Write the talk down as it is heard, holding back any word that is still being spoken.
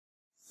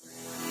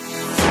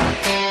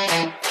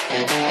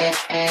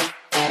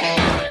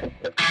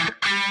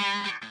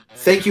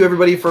Thank you,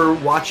 everybody, for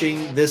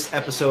watching this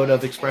episode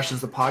of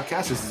Expressions the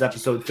Podcast. This is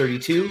episode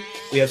 32.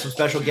 We have some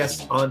special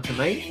guests on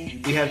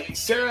tonight. We have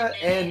Sarah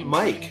and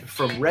Mike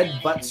from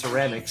Red Butt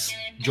Ceramics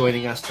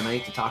joining us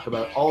tonight to talk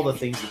about all the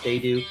things that they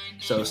do.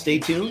 So stay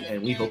tuned,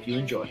 and we hope you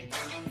enjoy.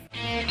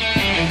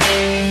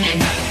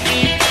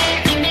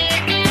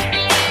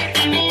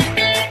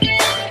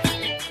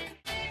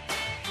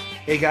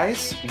 Hey,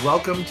 guys.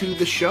 Welcome to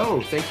the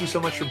show. Thank you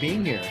so much for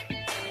being here.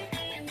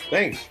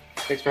 Thanks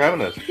for having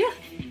us. Yeah.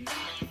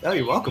 Oh,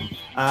 you're welcome.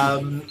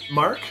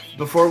 Mark,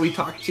 before we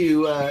talk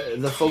to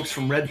the folks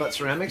from Red Butt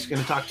Ceramics, we're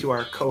going to talk to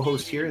our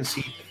co-host here and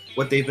see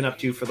what they've been up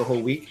to for the whole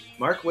week.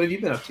 Mark, what have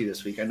you been up to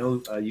this week? I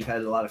know you've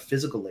had a lot of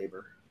physical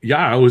labor.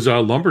 Yeah, I was a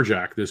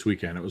lumberjack this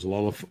weekend. It was a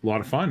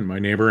lot of fun. My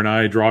neighbor and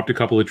I dropped a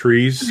couple of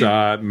trees,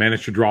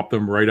 managed to drop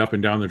them right up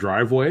and down the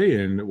driveway,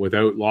 and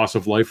without loss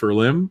of life or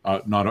limb.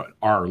 Not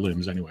our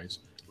limbs, anyways.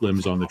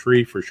 Limbs on the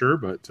tree for sure,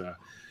 but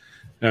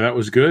yeah, that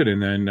was good.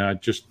 And then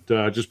just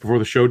before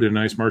the show, did a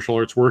nice martial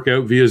arts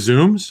workout via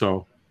Zoom.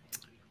 So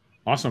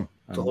awesome!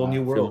 It's a whole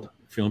new world.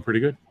 Feeling pretty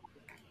good.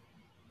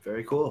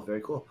 Very cool.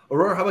 Very cool.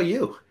 Aurora, how about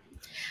you?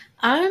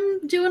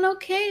 I'm doing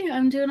okay.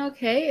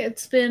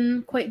 It's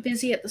been quite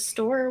busy at the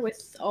store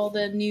with all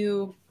the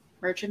new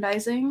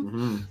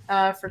merchandising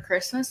for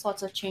Christmas.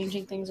 Lots of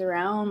changing things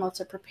around, lots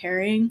of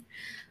preparing.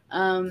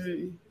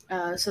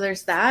 So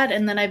there's that.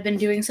 And then I've been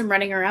doing some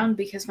running around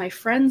because my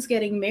friend's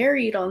getting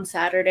married on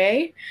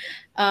Saturday.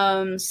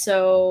 You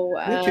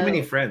have too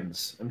many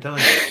friends. I'm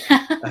telling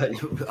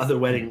you. Other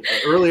wedding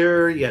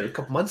earlier. Yeah, a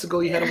couple months ago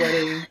you had a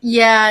wedding.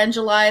 Yeah, in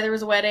July there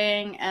was a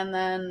wedding, and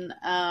then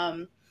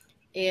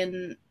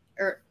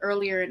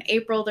earlier in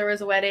April there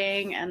was a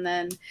wedding, and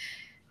then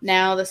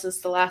now this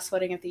is the last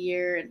wedding of the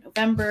year in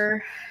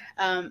November.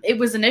 It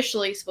was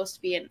initially supposed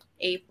to be in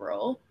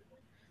April,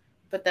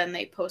 but then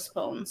they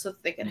postponed so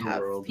that they could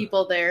have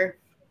people there.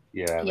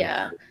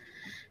 Yeah.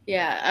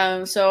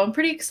 So I'm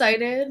pretty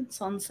excited. It's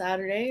on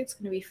Saturday. It's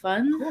going to be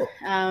fun.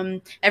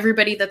 Cool.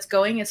 Everybody that's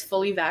going is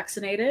fully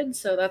vaccinated,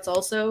 so that's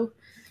also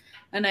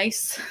a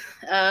nice.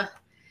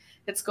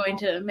 It's going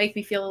to make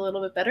me feel a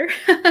little bit better.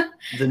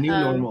 The new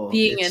normal.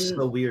 Being it's in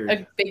so weird.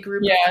 A big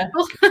group of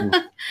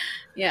people.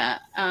 Yeah.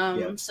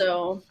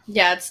 So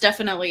yeah, it's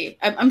definitely.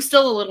 I'm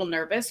still a little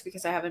nervous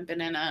because I haven't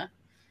been in a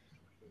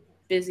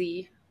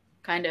busy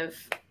kind of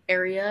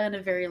area in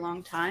a very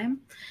long time,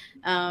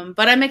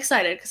 but I'm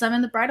excited because I'm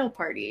in the bridal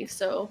party,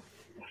 so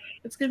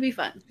it's gonna be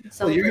fun.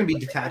 Well, you're gonna be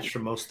detached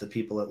from most of the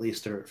people, at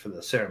least for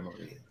the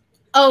ceremony.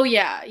 Oh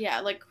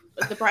yeah, like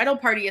the bridal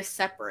party is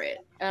separate.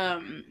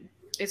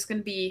 It's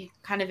gonna be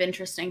kind of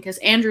interesting because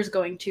Andrew's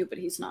going too, but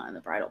he's not in the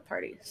bridal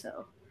party,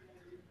 so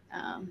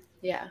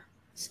yeah.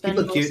 You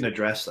look cute in a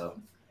dress, though.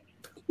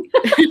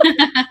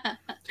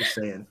 Just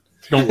saying.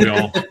 Don't we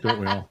all?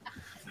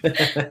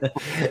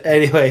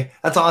 Anyway,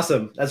 that's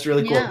awesome. That's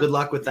really cool. Yeah. Good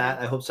luck with that.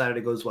 I hope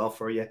Saturday goes well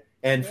for you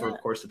and for, of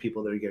course, the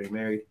people that are getting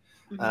married.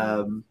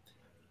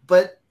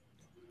 But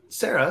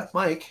Sarah,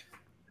 Mike,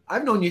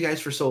 I've known you guys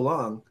for so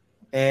long,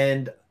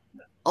 and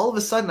all of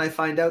a sudden I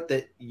find out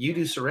that you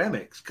do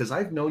ceramics because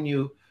I've known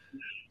you.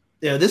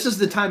 This is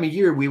the time of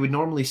year we would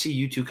normally see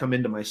you two come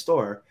into my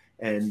store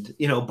and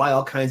buy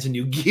all kinds of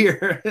new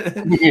gear for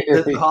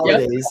the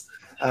holidays.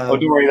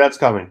 Don't worry, that's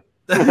coming.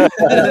 Not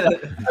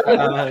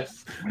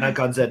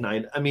on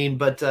Z9. I mean,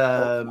 but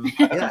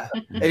yeah.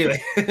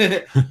 Anyway,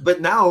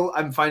 but now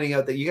I'm finding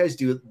out that you guys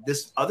do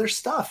this other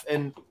stuff,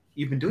 and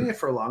you've been doing it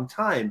for a long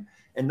time,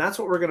 and that's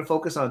what we're going to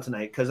focus on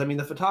tonight. Because I mean,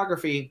 the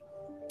photography,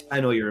 I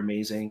know you're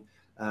amazing.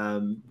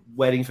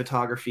 Wedding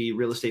photography,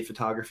 real estate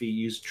photography,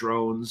 use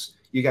drones.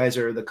 You guys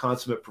are the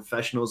consummate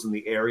professionals in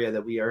the area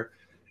that we are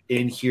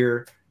in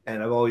here,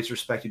 and I've always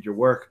respected your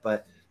work,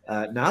 but.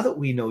 Now that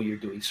we know you're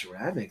doing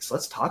ceramics,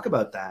 let's talk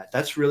about that.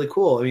 That's really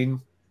cool. I mean,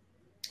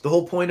 the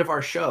whole point of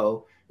our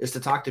show is to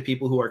talk to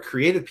people who are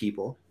creative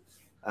people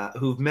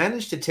who've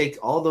managed to take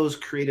all those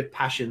creative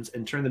passions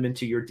and turn them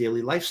into your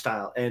daily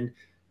lifestyle. And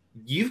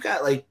you've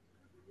got like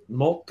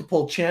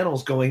multiple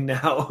channels going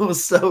now.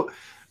 So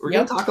we're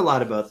going to talk a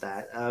lot about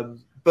that.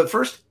 But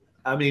first,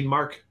 I mean,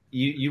 Mark,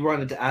 you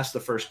wanted to ask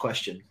the first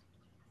question.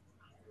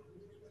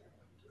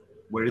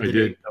 Where did the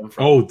name come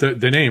from? Oh,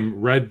 the name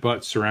Red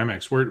Butt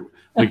Ceramics. Where,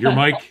 like, you're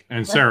Mike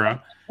and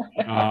Sarah,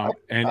 and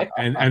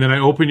then I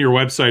open your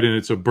website and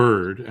it's a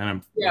bird, and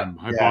I'm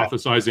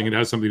hypothesizing it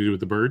has something to do with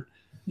the bird.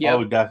 Yeah.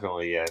 Oh,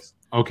 definitely, yes.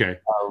 Okay,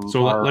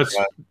 so let's.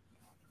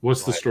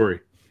 What's the story?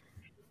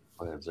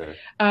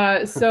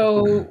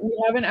 So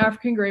we have an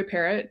African gray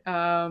parrot.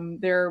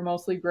 They're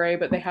mostly gray,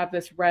 but they have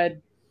this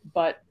red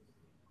butt,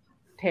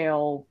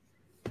 tail,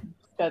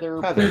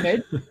 feather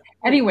plumage.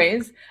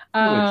 Anyways,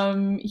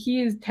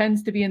 he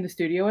tends to be in the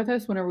studio with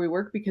us whenever we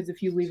work because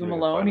if you leave him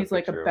alone, he's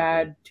like a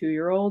bad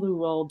 2-year-old who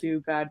will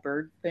do bad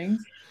bird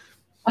things.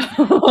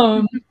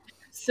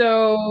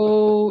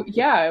 So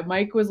yeah,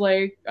 Mike was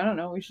like, I don't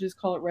know, we should just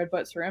call it Red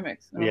Butt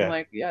Ceramics. And I'm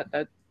like, yeah,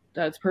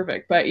 that's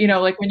perfect. But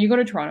like when you go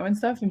to Toronto and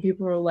stuff and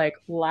people are like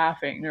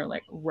laughing, they're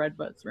like Red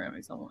Butt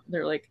Ceramics.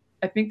 They're like,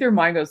 I think their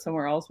mind goes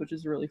somewhere else, which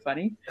is really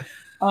funny.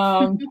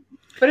 But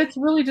it's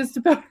really just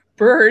about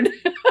bird.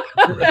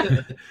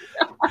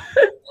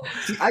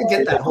 See, I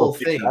get that whole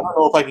thing. I don't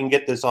know if I can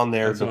get this on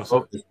there That's to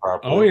awesome. focus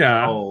properly. Oh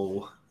yeah,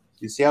 Oh,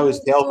 You see how his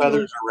tail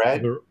feathers are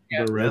red? the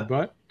Yeah. red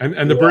butt,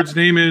 and the bird's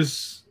name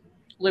is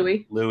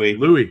Louis. Louis.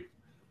 Louis.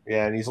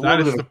 Yeah, and he's a That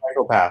little is bit of a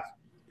psychopath.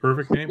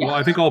 Perfect name. Yeah. Well,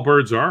 I think all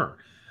birds are.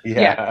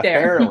 Yeah,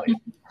 there. apparently.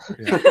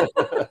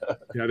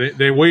 Yeah,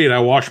 they wait. I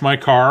wash my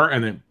car,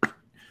 and then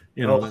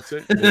that's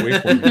it. They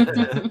wait for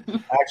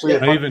me. Actually, a I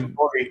funny even-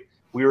 story.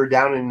 We were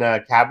down in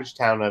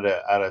Cabbagetown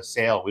at a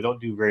sale. We don't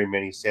do very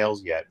many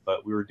sales yet,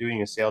 but we were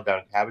doing a sale down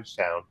in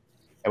Cabbagetown,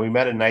 and we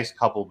met a nice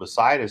couple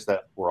beside us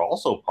that were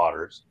also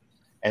potters,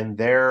 and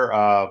their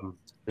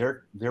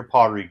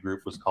pottery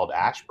group was called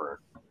Ashburn.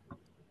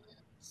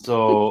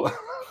 So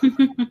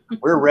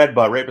we're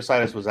Redbutt. Right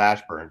beside us was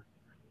Ashburn.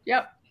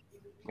 Yep.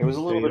 It was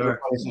a little There bit you of a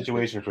are. funny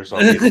situation for some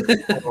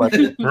people.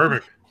 Like,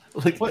 Perfect.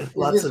 like what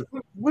lots is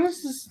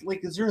this?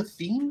 Like, is there a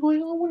theme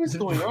going on? What is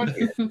going on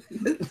here? of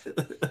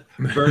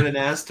burning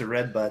ass to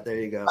red butt.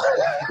 There you go.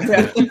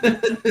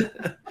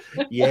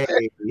 Yay!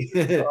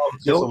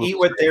 Don't eat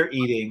what they're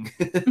eating.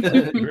 Where's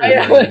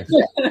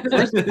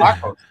the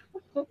tacos?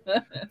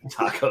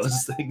 Tacos,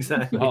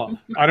 exactly. Well,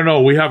 I don't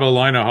know. We have a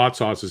line of hot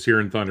sauces here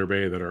in Thunder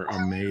Bay that are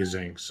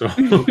amazing. So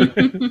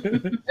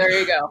There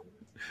you go.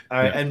 All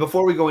right, and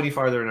before we go any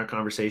farther in our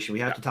conversation, we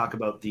have to talk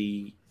about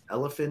the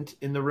elephant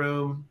in the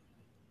room.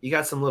 You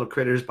got some little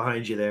critters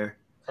behind you there.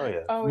 Oh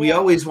yeah. Oh, We yeah.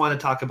 always want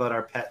to talk about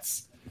our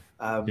pets.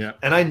 Yeah.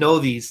 And I know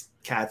these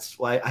cats.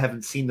 Well, I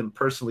haven't seen them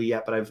personally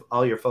yet, but I've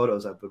all your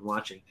photos I've been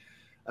watching.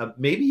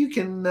 Maybe you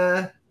can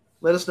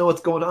let us know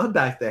what's going on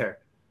back there.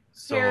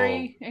 So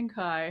Harry and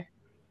Kai.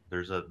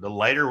 there's the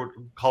lighter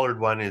colored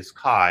one is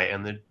Kai,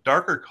 and the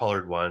darker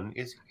colored one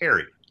is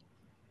Harry,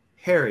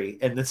 Harry,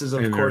 and this is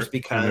of And course they're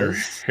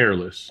because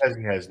hairless. because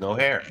he has no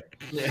hair.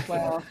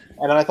 Wow.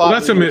 And I Well, thought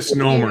that's a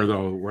misnomer,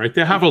 though, right?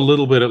 They have a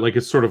little bit of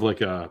it's sort of like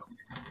a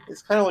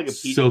It's kind of like a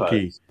peach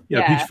silky, fuzz. yeah,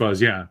 Yeah. peach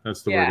fuzz. Yeah,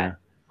 that's the Yeah. word.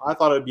 I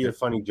thought it'd be a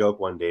funny joke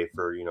one day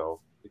for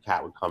the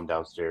cat would come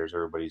downstairs,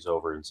 everybody's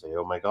over, and say,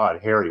 "Oh my God,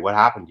 Harry, what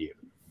happened to you?"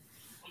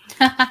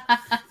 Yeah.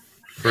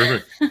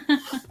 Perfect.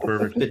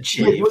 Perfect. the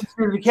shave. What's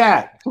with the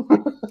cat?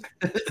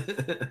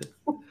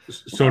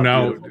 So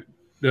now,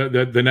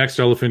 the next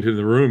elephant in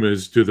the room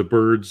is: do the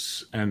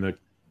birds and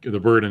the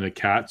bird and the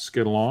cats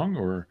get along?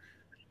 Or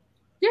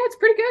Yeah, it's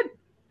pretty good.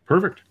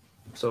 perfect.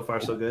 So far,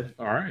 so good.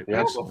 All right. Yeah,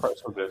 so Excellent. far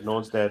so good. No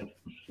one's dead.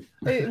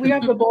 We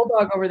got the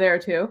bulldog over there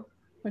too,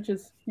 which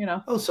is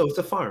Oh, so it's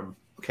a farm.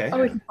 Okay.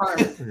 oh, it's a farm.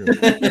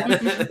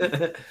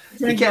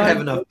 You can't have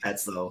enough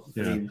pets, though.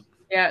 Yeah. I mean,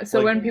 Yeah, so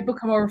Like- when people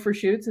come over for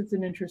shoots, it's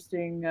an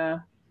interesting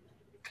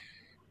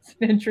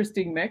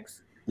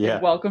mix. Yeah.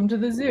 Welcome to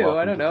the zoo. I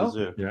Welcome don't to know. the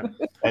zoo. Yeah.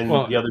 And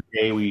Well- the other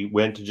day we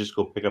went to just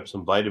go pick up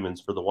some vitamins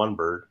for the one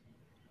bird,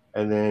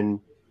 and then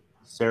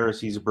Sarah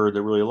sees a bird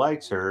that really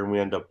likes her, and we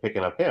end up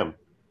picking up him.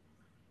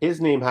 His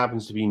name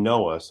happens to be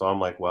Noah, so I'm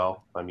like,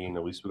 well, I mean,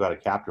 at least we got a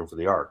captain for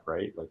the ark,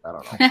 right? Like, I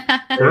don't know.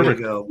 there you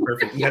Perfect. go.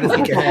 Perfect. You got to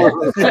think ahead.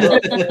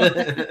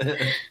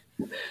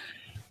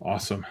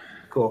 Awesome.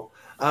 Cool.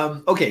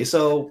 Okay,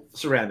 so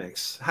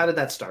ceramics. How did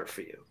that start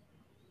for you?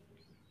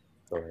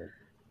 So,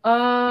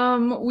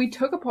 We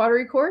took a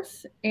pottery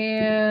course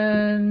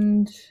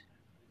and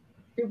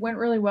it went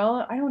really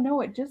well. I don't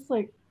know, it just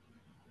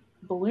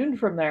ballooned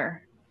from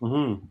there.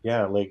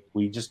 yeah, like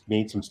we just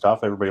made some stuff.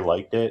 Everybody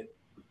liked it.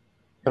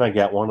 Can I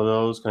get one of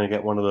those? Can I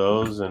get one of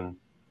those? And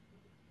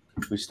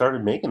we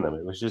started making them.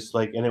 It was just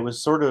and it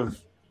was sort of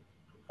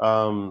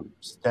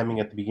stemming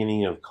at the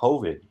beginning of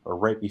COVID or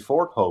right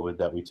before COVID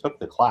that we took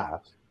the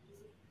class.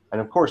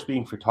 And of course,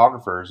 being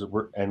photographers,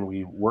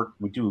 we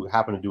do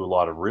happen to do a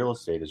lot of real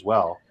estate as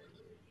well.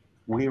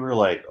 We were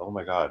like, oh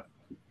my God,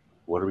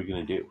 what are we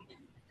going to do?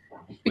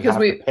 Because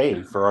have to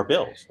pay for our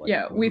bills.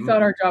 We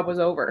thought our job was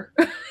over.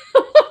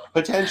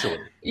 Potentially.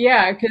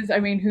 Yeah, because I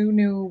mean, who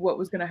knew what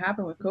was going to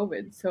happen with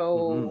COVID?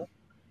 So,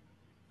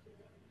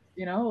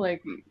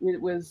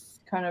 it was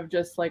kind of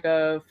just like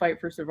a fight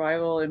for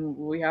survival, and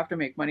we have to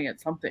make money at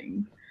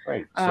something.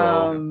 Right.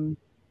 So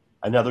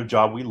another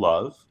job we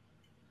love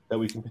that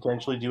we can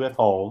potentially do at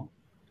home,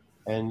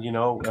 and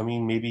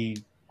maybe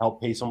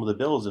help pay some of the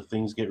bills if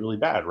things get really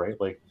bad, right?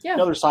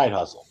 Another side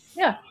hustle.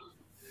 Yeah.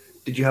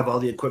 Did you have all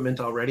the equipment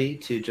already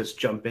to just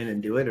jump in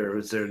and do it, or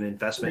was there an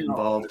investment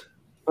involved?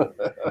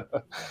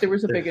 There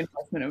was a big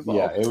investment involved.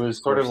 Yeah, it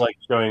was sort of like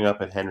showing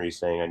up at Henry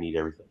saying, "I need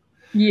everything."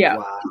 Yeah.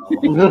 Wow.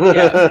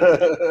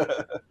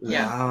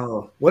 Yeah.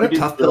 Wow. What a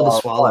tough pill to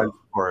swallow. Of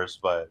course,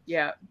 but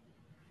Yeah.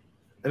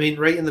 I mean,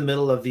 right in the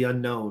middle of the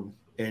unknown,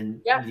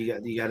 and Yeah.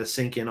 you got to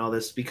sink in all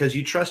this because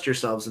you trust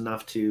yourselves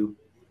enough to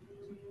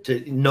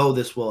know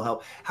this will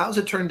help. How's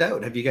it turned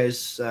out? Have you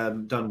guys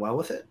done well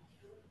with it?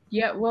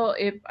 Yeah. Well,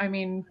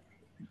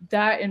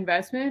 that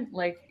investment,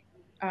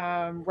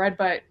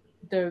 Redbutt,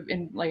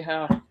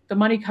 the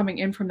money coming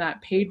in from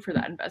that paid for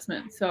that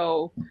investment.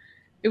 So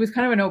it was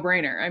kind of a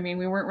no-brainer. I mean,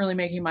 we weren't really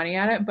making money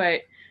at it,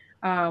 but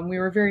we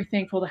were very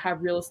thankful to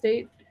have real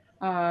estate.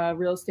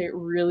 Real estate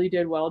really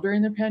did well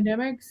during the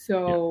pandemic.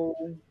 So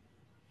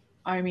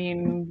I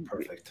mean,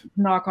 Perfect.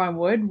 knock on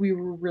wood, we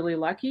were really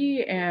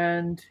lucky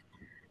and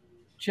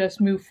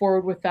just move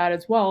forward with that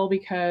as well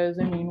because,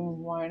 I mean,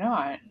 why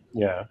not?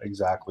 Yeah,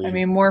 exactly. I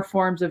mean, more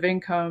forms of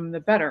income,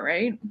 the better,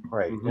 right?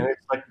 Right. Mhm. And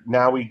it's like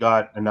now we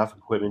got enough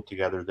equipment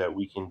together that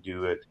we can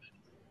do it.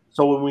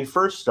 So when we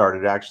first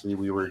started, actually,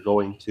 we were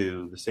going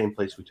to the same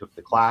place we took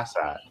the class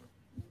at,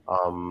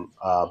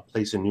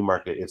 place in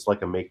Newmarket. It's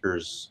like a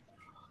maker's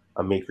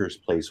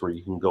place where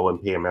you can go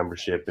and pay a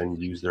membership and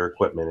use their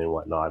equipment and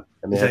whatnot.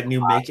 And they Is had that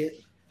New Make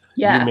It?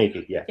 New Make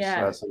It, yes,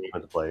 Yeah. that's the name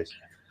of the place.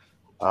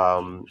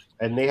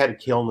 And they had a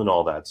kiln and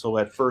all that. So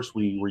at first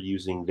we were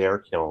using their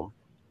kiln,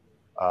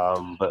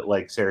 but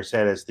like Sarah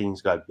said, as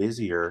things got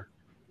busier,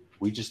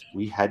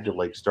 we had to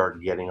like start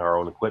getting our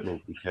own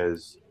equipment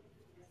because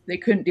They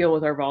couldn't deal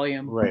with our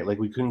volume. right, like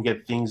we couldn't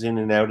get things in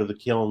and out of the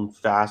kiln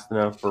fast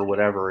enough or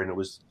whatever, and it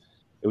was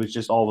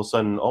just all of a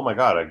sudden, oh my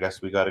god, I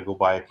guess we got to go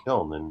buy a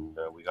kiln and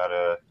we got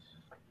to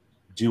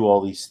do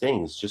all these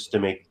things just to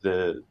make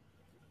the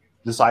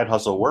side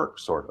hustle work,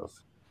 sort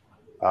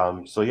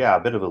of. So yeah, a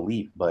bit of a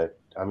leap, but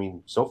I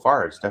mean, so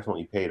far it's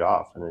definitely paid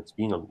off, and it's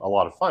been a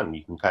lot of fun.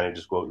 You can kind of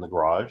just go out in the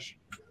garage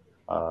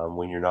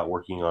when you're not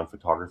working on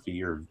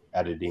photography or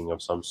editing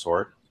of some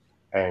sort,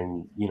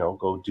 and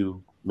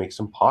go make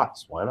some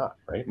pots. Why not,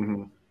 right?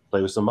 Mm-hmm.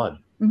 Play with some mud.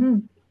 Mm-hmm.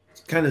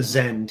 It's kind of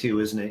zen too,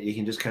 isn't it? You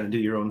can just kind of do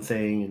your own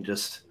thing and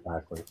just.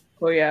 Exactly.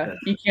 Well, yeah, That's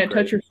you can't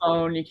great. touch your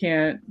phone. You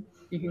can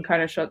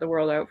kind of shut the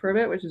world out for a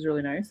bit, which is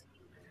really nice.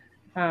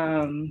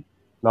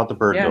 Not the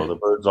bird, Yeah. though. The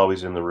bird's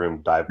always in the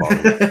room dive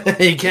bombing,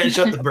 You can't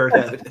shut the bird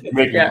out.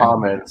 making Yeah.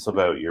 comments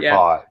about your Yeah.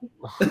 pot.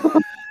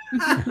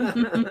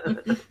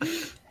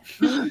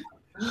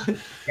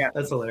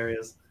 That's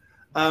hilarious.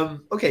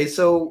 Okay,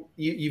 so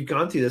you've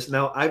gone through this.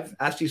 Now, I've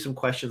asked you some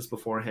questions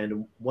beforehand,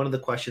 and one of the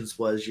questions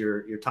was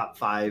your top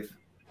 5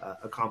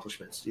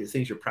 accomplishments, the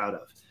things you're proud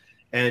of.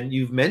 And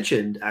you've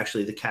mentioned,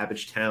 actually, the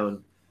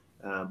Cabbagetown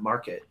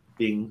market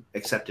being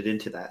accepted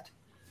into that.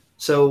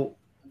 So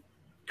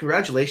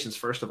congratulations,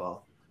 first of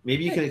all.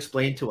 Maybe you can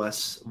explain to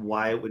us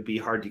why it would be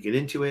hard to get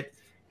into it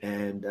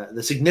and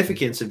the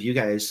significance of you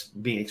guys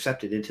being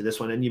accepted into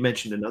this one. And you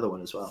mentioned another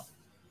one as well.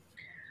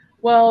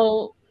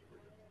 Well,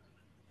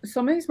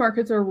 some of these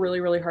markets are really,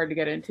 really hard to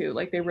get into.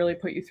 Like, they really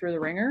put you through the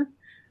ringer.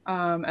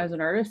 As an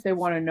artist, they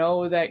want to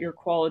know that your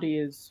quality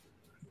is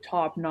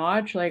top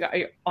notch. Like,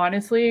 I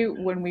honestly,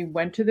 when we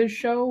went to this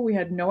show, we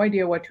had no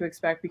idea what to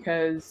expect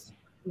because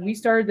we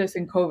started this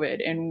in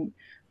COVID, and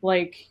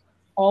like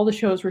all the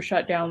shows were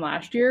shut down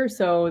last year.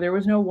 So there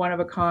was no One of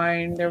a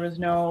Kind. There was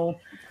no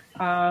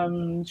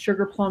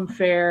Sugar Plum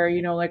Fair,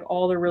 like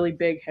all the really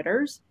big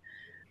hitters.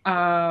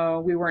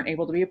 We weren't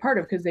able to be a part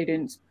of because they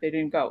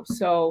didn't go.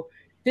 So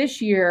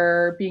this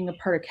year, being a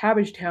part of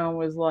Cabbagetown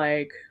was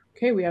like,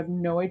 okay, we have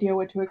no idea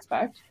what to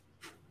expect.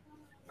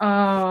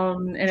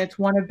 And it's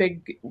one of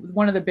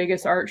the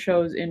biggest art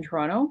shows in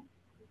Toronto,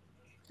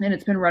 and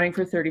it's been running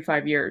for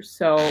 35 years.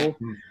 So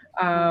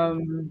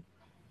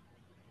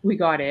we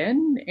got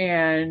in,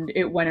 and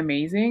it went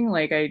amazing.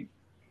 Like,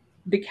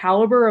 the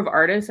caliber of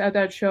artists at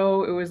that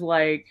show, it was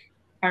like,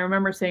 I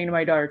remember saying to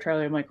my daughter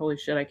Charlie, I'm like, holy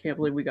shit, I can't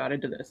believe we got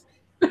into this.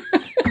 Yeah,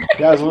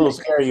 it was a little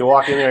scary. You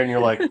walk in there and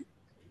you're like,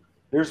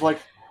 there's like,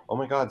 oh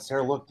my god,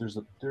 Sarah, look, there's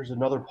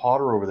another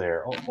potter over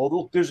there. Oh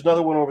look, there's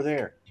another one over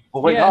there.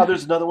 Oh my god,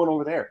 there's another one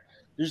over there.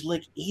 There's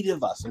like 8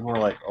 of us, and we're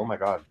like, oh my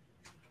god,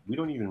 we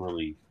don't even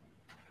really.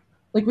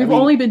 Like, we've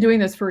only been doing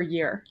this for a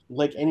year.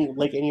 Like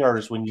any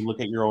artist, when you look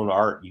at your own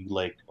art, you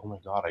like, oh my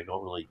god, I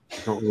don't really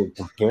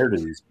compare to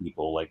these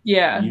people. Like,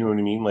 yeah, you know what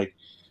I mean? Like,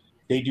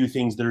 they do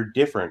things that are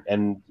different,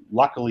 and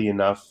luckily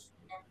enough,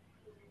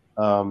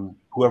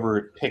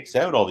 whoever picks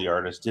out all the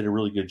artists did a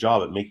really good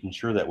job at making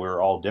sure that we're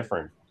all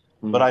different.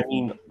 Mm-hmm. But I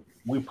mean,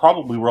 we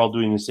probably were all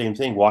doing the same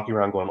thing, walking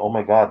around going, oh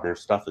my god, their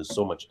stuff is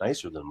so much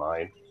nicer than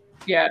mine.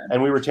 Yeah,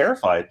 and we were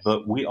terrified,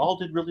 but we all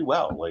did really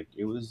well. Like,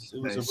 it was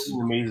nice. A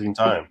really amazing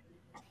time.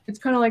 It's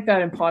kind of like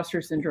that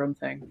imposter syndrome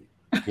thing.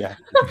 Yeah.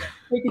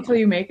 Fake it till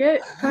you make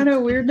it kind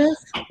of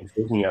weirdness. I'm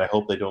thinking, I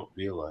hope they don't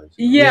realize.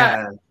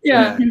 Yeah.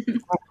 Yeah.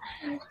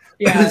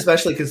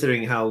 Especially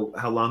considering how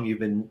long you've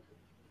been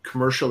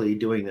commercially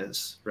doing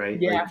this, right?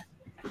 Yeah.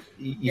 Like,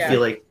 you feel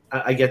like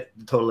I get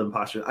the total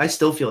imposter. I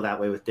still feel that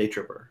way with Day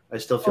Tripper. I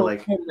still feel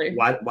like, totally.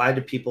 why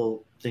do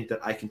people think that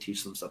I can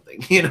teach them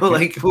something?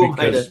 Like, who am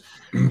I to?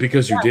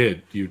 Because you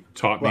did. You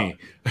taught me.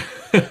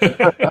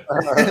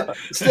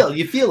 Still,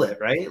 you feel it,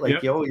 right?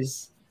 Like, you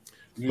always.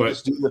 You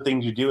just do the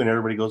things you do, and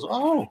everybody goes,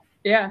 oh.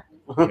 Yeah.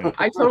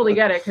 I totally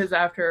get it, because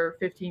after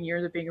 15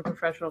 years of being a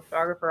professional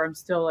photographer, I'm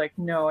still like,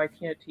 no, I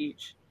can't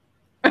teach.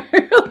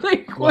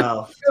 Like,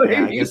 well,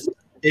 I guess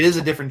it is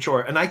a different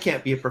chore, and I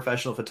can't be a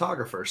professional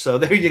photographer. So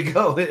there you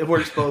go. It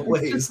works both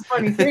ways. It's a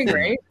funny thing,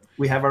 right?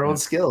 We have our own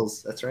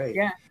skills. That's right.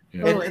 Yeah.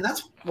 Totally. And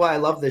that's why I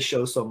love this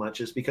show so much,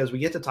 is because we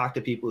get to talk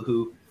to people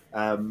who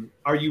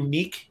are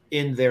unique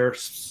in their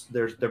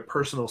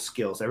personal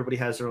skills. Everybody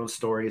has their own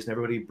stories, and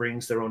everybody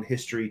brings their own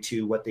history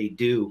to what they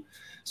do.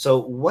 So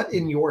what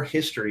in your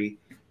history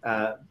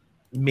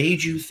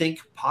made you think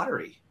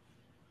pottery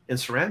and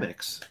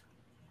ceramics?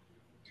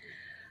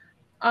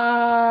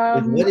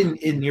 Like what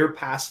in your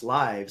past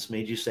lives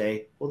made you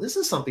say, well, this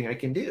is something I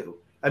can do?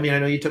 I mean, I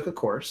know you took a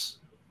course.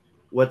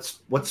 What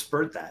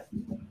spurred that?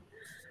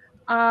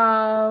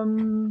 I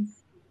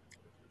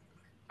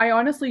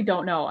honestly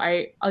don't know.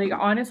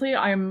 Honestly,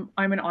 I'm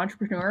an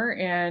entrepreneur,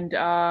 and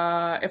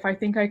if I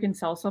think I can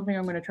sell something,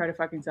 I'm going to try to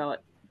fucking sell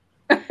it.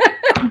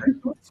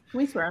 Can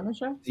we swear on the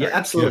show? Sorry. Yeah,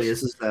 absolutely.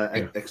 Yes. This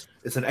is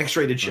it's an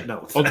X-rated shit.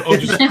 No, I'll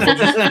just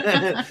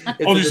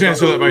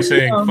answer that by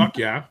saying, "Fuck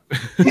yeah."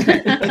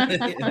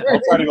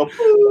 I'll try to go.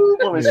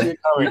 When I see it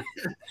coming.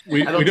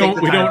 We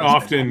don't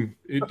often.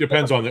 It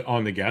depends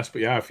on the guest,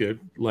 but yeah, if you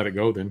let it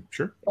go, then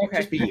sure. Okay.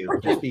 Just be you.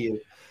 Just be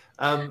you.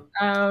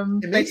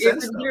 It makes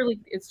sense, literally,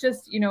 it's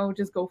just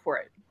just go for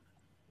it.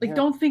 Like, Yeah.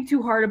 don't think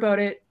too hard about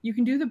it. You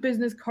can do the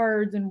business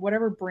cards and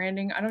whatever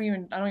branding. I don't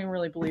even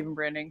really believe in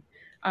branding,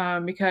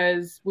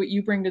 because what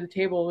you bring to the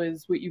table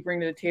is what you bring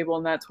to the table,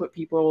 and that's what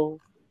people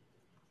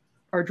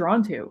are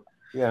drawn to.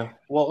 Yeah.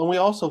 Well, and we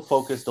also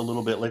focused a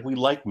little bit, like we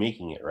like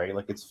making it, right?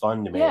 Like it's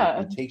fun to make.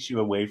 Yeah. It takes you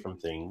away from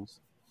things.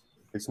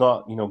 It's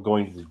not,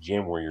 going to the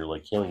gym where you're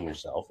like killing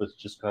yourself. It's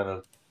just kind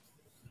of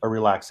a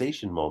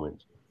relaxation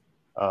moment.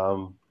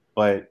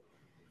 But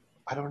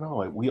I don't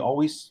know. We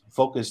always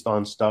focused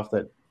on stuff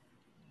that.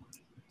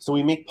 So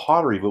we make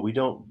pottery, but we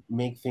don't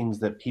make things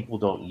that people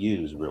don't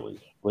use really.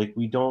 Like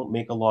we don't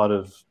make a lot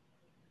of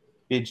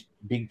big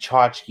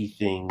tchotchke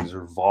things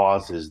or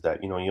vases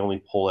that you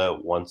only pull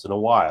out once in a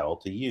while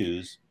to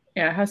use.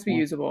 Yeah, it has to be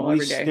usable We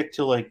every day. stick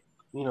to like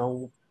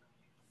cool,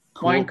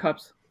 Wine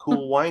cups.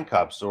 cool wine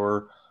cups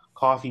or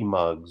coffee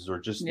mugs or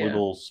just Yeah.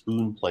 little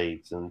spoon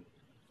plates and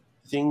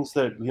things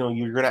that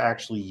you're going to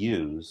actually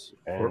use.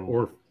 And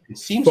Or it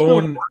seems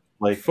phone to work,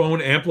 like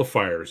phone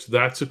amplifiers.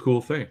 That's a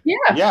cool thing.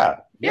 yeah,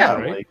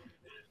 right? like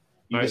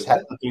you just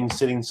have the thing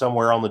sitting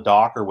somewhere on the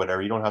dock or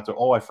whatever. You don't have to.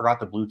 Oh, I forgot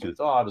the Bluetooth.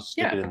 Oh, I'll just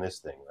stick it in this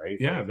thing, right?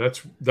 Yeah,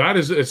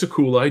 it's a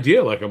cool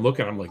idea. Like I'm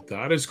like,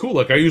 that is cool.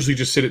 Like I usually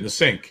just sit it in the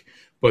sink,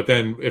 but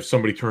then if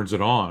somebody turns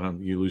it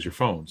on, you lose your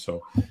phone.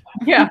 So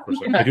Yeah. of course,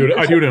 I do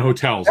it in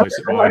hotels. I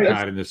sit my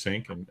iPad in the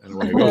sink and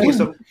away it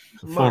goes. Okay,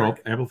 so Phone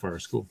Mark, amplifier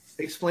is cool.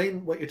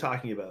 explain what you're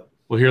talking about.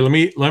 Well, here, let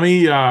me.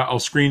 I'll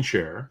screen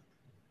share.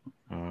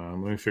 Let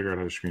me figure out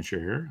how to screen share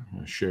here.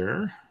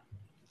 Share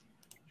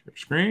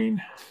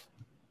screen.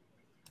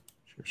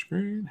 Share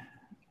screen.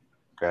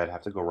 Okay, I'd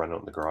have to go run out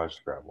in the garage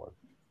to grab one.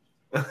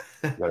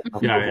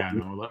 Yeah.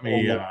 No, let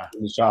me.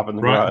 Shop in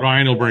the garage.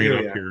 Ryan will bring it Here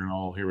up we are. here,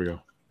 and here we go.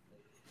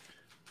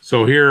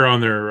 So here on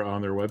their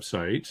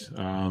website.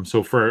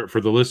 So for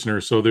the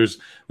listeners, so there's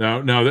now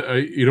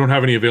you don't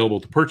have any available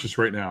to purchase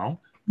right now.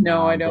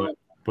 No, I don't.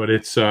 But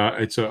it's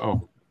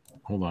oh,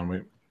 hold on,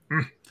 wait.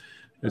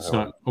 It's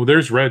not. Oh,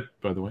 there's red,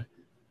 by the way.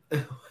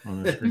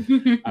 On the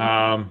screen.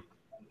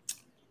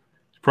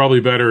 It's probably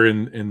better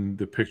in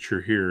the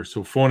picture here.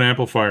 So phone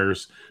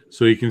amplifiers.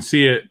 So you can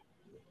see it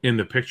in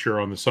the picture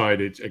on the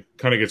side. It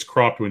kind of gets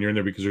cropped when you're in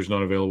there because there's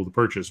none available to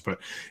purchase. But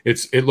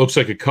it looks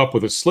like a cup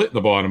with a slit in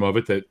the bottom of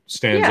it that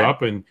stands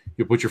up, and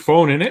you put your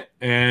phone in it,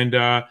 and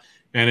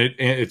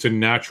it's a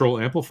natural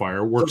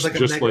amplifier. Works like a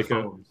just like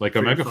megaphone a for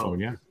your megaphone. phone.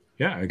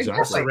 Yeah, A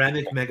exactly.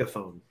 ceramic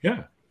megaphone.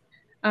 Yeah.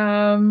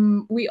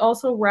 We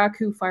also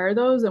raku fire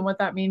those, and what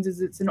that means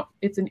is it's an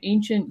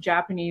ancient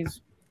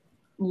Japanese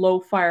low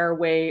fire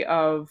way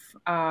of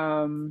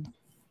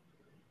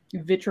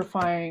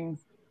vitrifying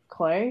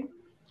clay.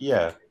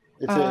 Yeah,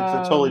 it's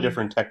a totally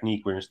different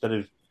technique where instead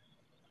of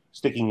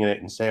sticking it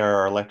in, say,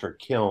 our electric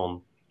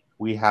kiln,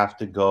 we have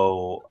to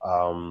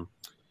go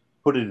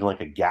put it in like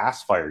a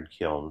gas-fired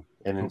kiln.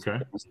 And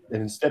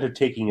instead of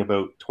taking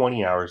about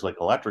 20 hours like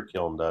electric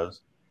kiln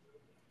does,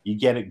 you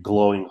get it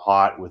glowing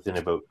hot within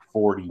about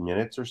 40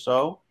 minutes or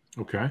so.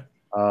 Okay.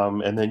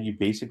 And then you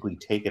basically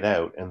take it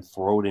out and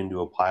throw it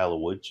into a pile of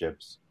wood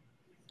chips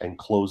and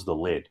close the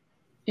lid.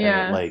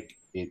 Yeah. And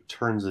it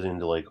turns it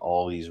into like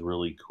all these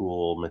really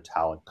cool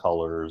metallic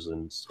colors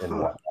and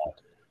whatnot.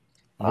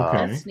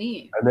 Okay. That's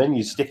neat. And then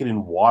you stick it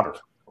in water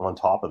on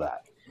top of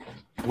that.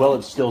 Well,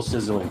 it's still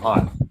sizzling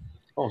hot.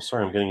 Oh,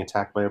 sorry, I'm getting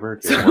attacked by a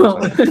bird. Here. So,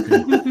 I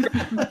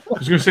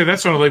was going to say that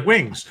sounded like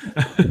wings.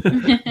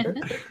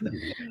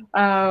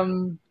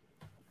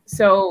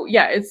 so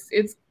yeah,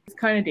 it's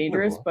kind of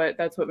dangerous, but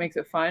that's what makes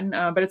it fun.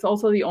 But it's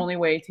also the only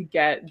way to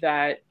get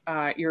that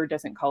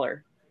iridescent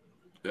color.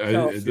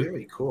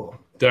 Very cool.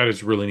 That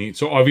is really neat.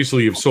 So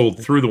obviously you've sold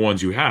through the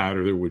ones you had,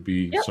 or there would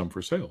be some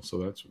for sale. So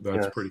that's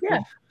pretty cool. Yeah.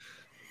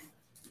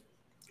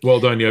 Well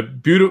done. Yeah.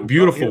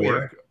 Beautiful we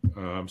work.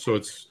 So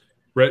it's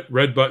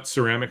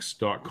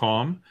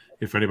redbuttceramics.com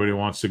if anybody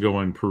wants to go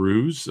and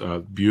peruse.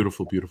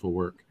 Beautiful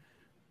work.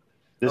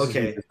 This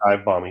Okay. is the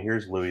dive bombing.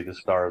 Here's Louis, the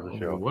star of the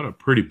show. What a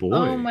pretty boy.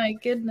 Oh my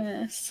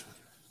goodness!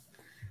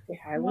 Say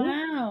hi, Lou.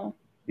 Wow.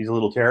 He's a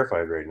little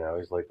terrified right now.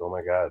 He's like, "Oh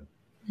my god."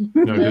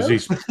 No, does he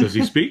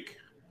speak?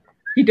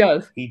 He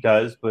does. He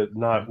does, but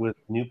not with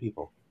new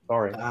people.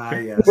 Sorry.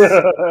 Yes.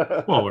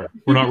 Well,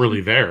 we're not really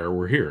there.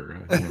 We're here.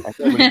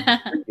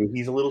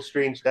 He's a little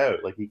stranged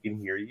out. Like he can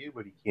hear you,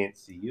 but he can't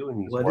see you.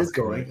 And he's What is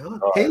wondering, going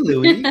on? Hey,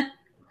 Louie.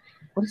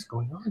 What is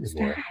going on in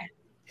there?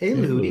 Hey,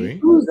 Louie.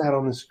 Who is that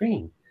on the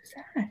screen?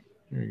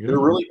 There you They're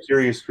go. really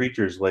curious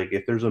creatures. Like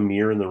if there's a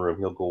mirror in the room,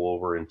 he'll go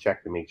over and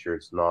check to make sure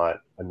it's not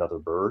another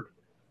bird.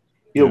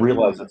 He'll Yeah.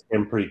 realize it's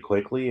him pretty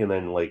quickly, and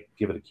then like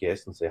give it a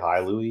kiss and say hi,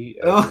 Louie.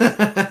 And Oh,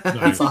 that's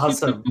Nice.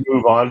 awesome.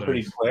 move on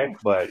pretty Nice. quick.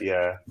 But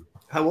yeah,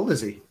 How old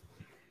is he?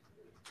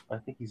 I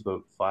think he's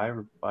about five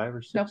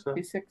or six No, now.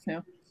 he's 6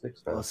 now.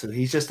 6 now. Oh, so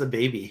he's just a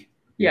baby.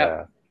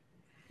 Yeah.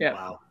 Yeah.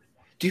 Wow.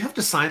 Do you have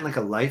to sign like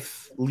a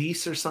life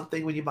lease or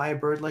something when you buy a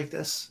bird like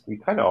this? You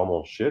kind of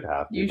almost should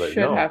have to. You but should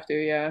no. have to,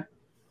 yeah.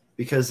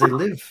 Because they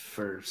live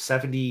for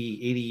 70,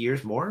 80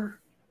 years more?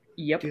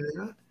 Yep. Do they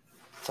not?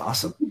 It's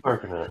awesome.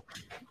 Parking it.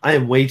 I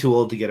am way too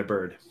old to get a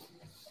bird.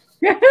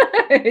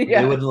 They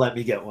yeah. wouldn't let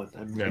me get one.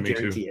 Yeah, I me too.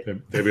 guarantee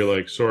it. They'd be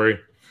like, sorry.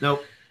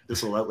 Nope.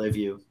 This will outlive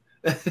you.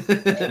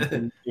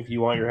 And if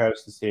you want your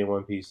house to stay in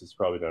one piece, it's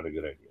probably not a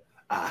good idea.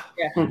 Ah,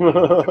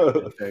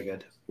 If very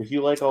good.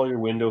 you like all your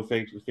window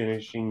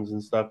finishings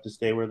and stuff to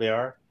stay where they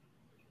are,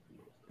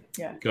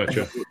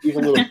 Gotcha.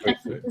 even little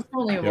tricks. It's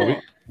only a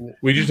Yeah,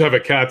 we just have a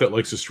cat that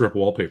likes to strip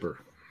wallpaper.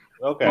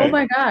 Okay. Oh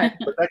my god.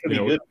 But that could be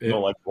You know, good if you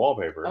don't like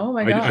wallpaper. Oh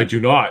my god. I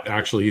do not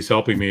actually. He's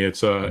helping me.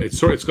 It's got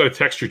a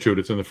texture to it.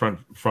 It's in the front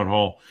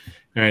hall,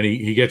 and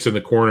he gets in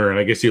the corner, and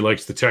I guess he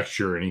likes the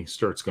texture, and he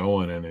starts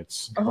going, and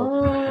it's.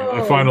 Oh.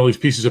 I find all these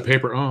pieces of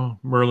paper. Oh,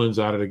 Merlin's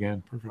at it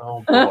again. Perfect.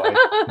 Oh boy.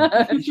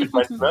 You should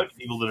find some out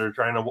people that are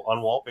trying to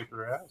unwallpaper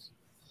their house.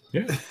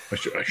 Yeah, I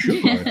should.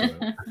 Go into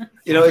that.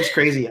 You know, it's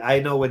crazy.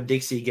 I know when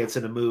Dixie gets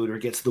in a mood or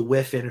gets the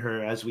whiff in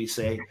her, as we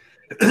say,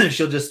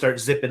 she'll just start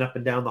zipping up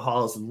and down the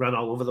halls and run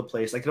all over the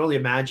place. I can only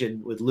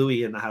imagine with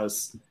Louis in the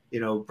house, you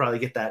know, probably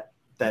get that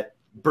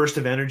burst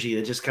of energy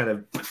that just kind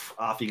of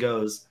off he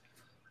goes.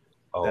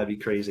 Oh, That'd be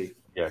crazy.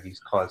 yeah, he's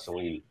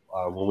constantly.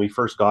 When we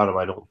first got him,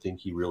 I don't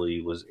think he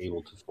really was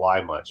able to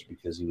fly much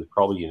because he was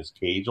probably in his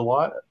cage a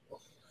lot.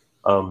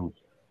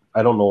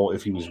 I don't know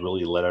if he was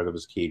really let out of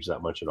his cage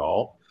that much at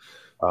all.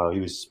 He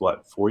was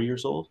 4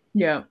 years old.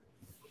 Yeah.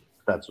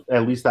 That's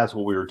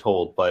what we were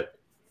told. But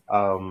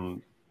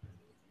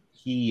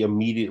he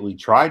immediately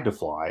tried to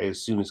fly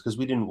as soon as because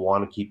we didn't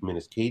want to keep him in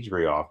his cage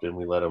very often.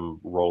 We let him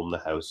roam the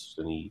house,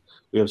 and we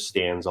have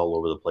stands all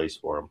over the place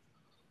for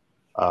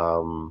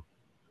him.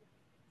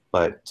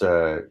 But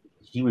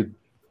he would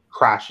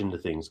crash into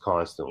things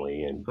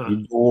constantly, and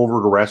you'd go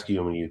over to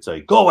rescue him, and you'd say,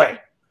 "Go away!"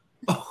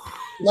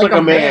 It's like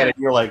a man, and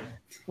you're like,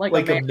 Like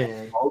A a man.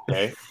 man.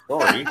 "Okay,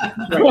 sorry,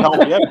 help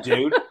me up,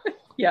 dude."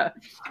 Yeah.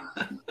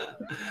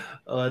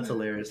 Oh, that's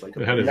hilarious. Like a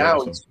That is man. Now,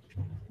 awesome.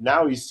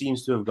 now he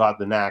seems to have got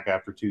the knack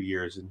after 2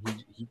 years, and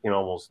he can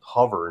almost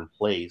hover in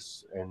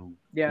place and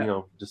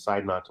Yeah.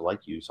 decide not to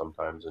like you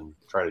sometimes and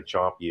try to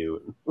chomp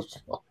you.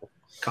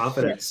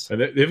 Confidence.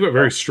 And they've got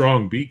very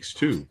strong beaks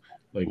too.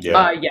 Like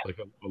Yeah. Yeah. like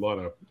a lot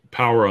of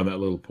power on that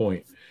little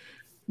point.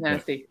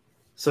 Nasty.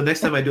 So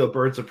next time I do a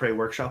Birds of Prey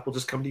workshop, we'll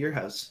just come to your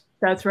house.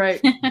 That's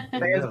right. There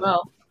May you as go.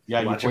 well.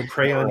 Yeah, Watch him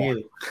prey on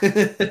you.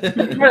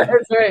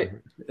 That's right.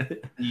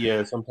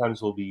 Yeah,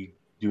 sometimes we'll be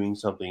doing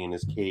something in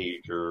his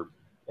cage,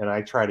 and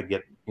I try to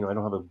get, I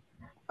don't have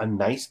a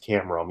nice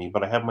camera on me,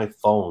 but I have my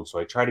phone, so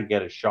I try to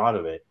get a shot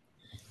of it.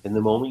 And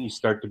the moment you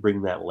start to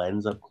bring that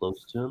lens up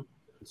close to him,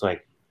 it's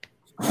like,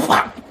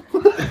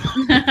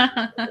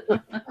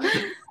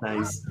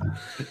 Nice.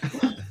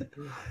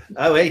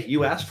 Oh, hey,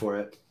 you asked for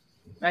it.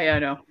 I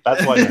know.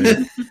 that's why.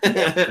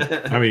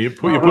 I mean, you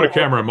put a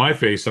camera on my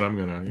face, and I'm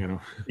gonna,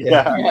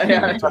 Yeah,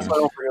 Yeah. that's why I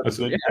don't bring up That's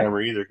the good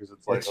camera either, because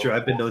it's like, That's true.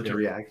 I've been known to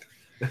react.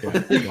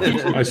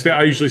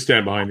 I usually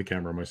stand behind the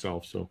camera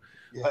myself. So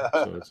Yeah.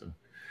 it's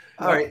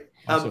All right.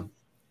 awesome.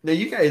 Now,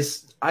 you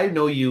guys, I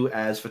know you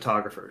as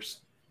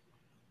photographers.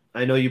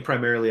 I know you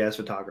primarily as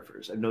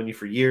photographers. I've known you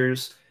for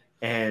years,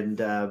 and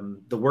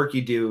the work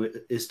you do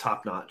is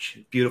top notch.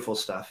 Beautiful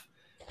stuff.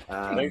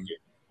 Thank you.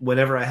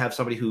 Whenever I have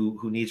somebody who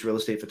needs real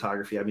estate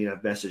photography, I mean,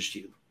 I've messaged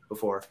you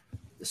before.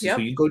 This is Yep.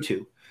 who you go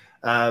to.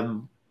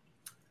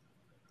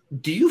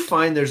 Do you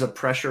find there's a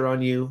pressure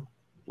on you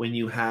when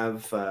you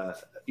have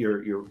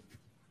your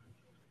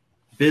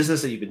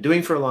business that you've been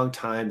doing for a long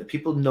time, that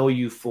people know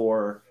you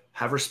for,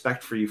 have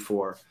respect for you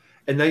for,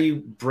 and then you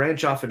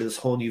branch off into this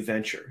whole new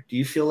venture? Do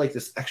you feel like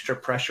this extra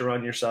pressure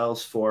on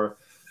yourselves for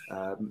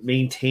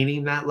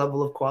maintaining that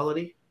level of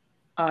quality?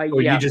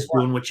 Or Yeah. you just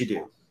doing what you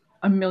do?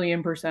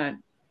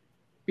 1,000,000%.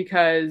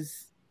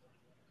 Because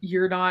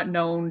you're not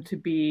known to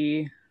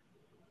be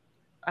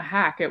a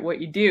hack at what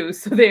you do.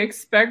 So they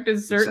expect a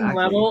certain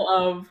Exactly. level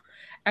of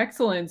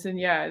excellence. And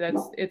yeah,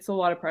 it's a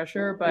lot of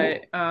pressure,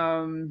 but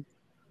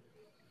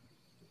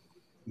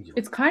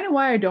it's kind of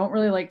why I don't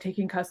really like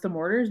taking custom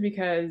orders,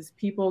 because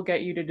people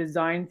get you to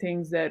design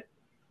things that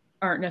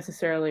aren't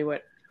necessarily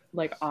what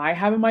like I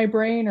have in my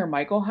brain or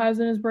Michael has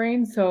in his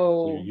brain.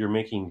 So You're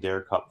making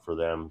their cup for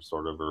them,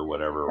 sort of, or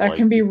whatever. that like,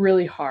 can be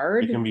really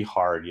hard. It can be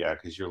hard, yeah,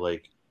 because you're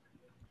like,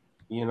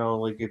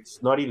 like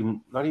it's not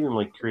even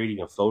like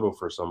creating a photo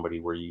for somebody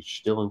where you're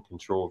still in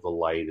control of the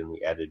light and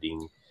the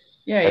editing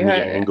Yeah, and you the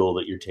have, angle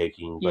that you're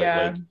taking. But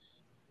yeah. like,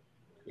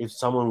 if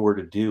someone were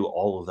to do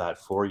all of that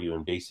for you,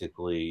 and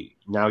basically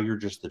now you're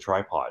just the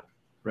tripod,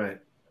 Right.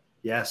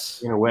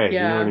 Yes. in a way. You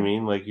know what I Yeah.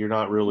 mean? Like you're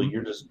not really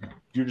you're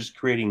just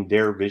creating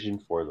their vision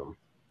for them.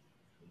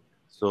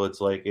 So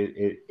it's like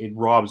it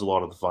robs a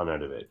lot of the fun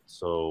out of it.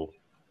 So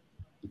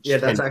Yeah,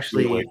 that's tend to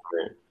stay away actually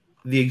from it.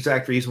 the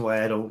exact reason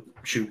why I don't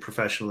shoot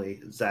professionally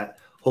is that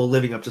whole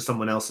living up to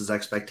someone else's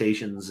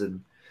expectations.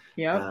 And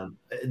Yep.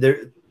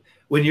 there,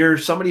 when you're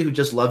somebody who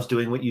just loves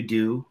doing what you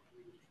do,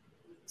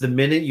 the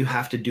minute you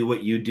have to do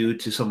what you do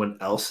to someone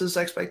else's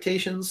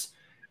expectations,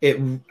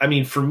 I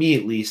mean, for me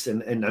at least,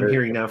 and I'm Very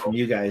hearing now from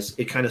you guys,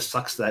 it kind of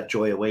sucks that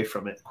joy away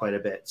from it quite a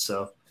bit.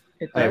 So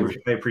It I, does.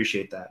 I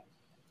appreciate that.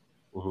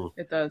 Mhm.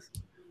 It does.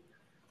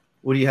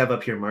 What do you have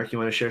up here, Mark? You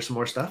want to share some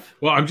more stuff?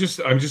 Well, I'm just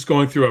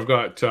going through. I've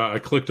got I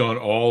clicked on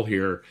all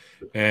here,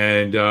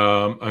 and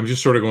I'm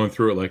just sort of going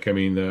through it. Like, I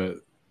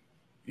mean,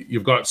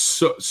 you've got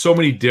so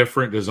many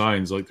different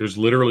designs. Like, there's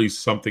literally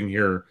something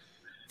here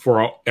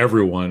for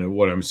everyone. And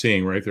what I'm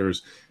seeing, right?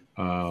 There's,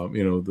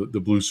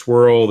 the blue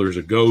swirl. There's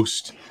a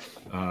ghost.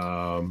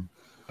 I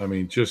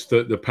mean, just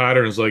the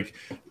patterns. Like,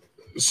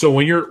 so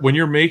when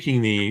you're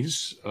making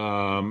these,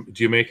 do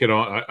you make it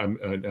on?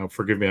 Now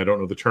forgive me, I don't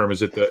know the term.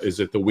 Is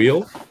it the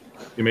wheel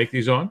you make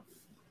these on?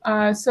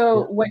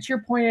 So what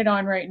you're pointed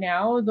on right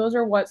now, those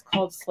are what's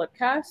called slip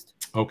cast.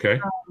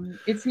 Okay.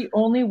 It's the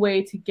only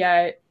way to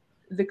get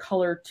the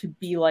color to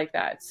be like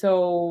that.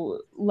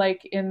 So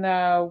like in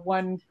the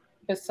one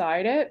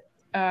beside it,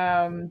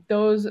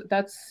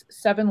 that's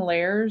 7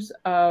 layers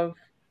of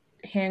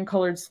hand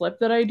colored slip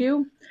that I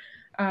do.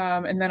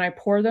 And then I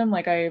pour them,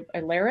 like I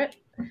layer it,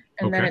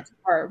 and then Okay. it's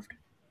carved.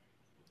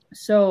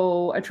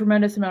 So a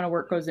tremendous amount of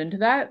work goes into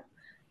that.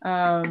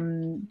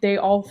 They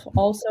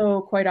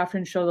also quite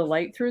often show the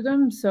light through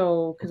them.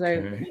 So, because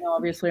Okay.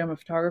 obviously I'm a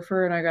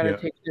photographer and I got to Yeah.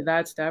 take it to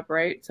that step,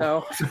 right?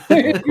 So,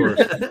 Of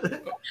course.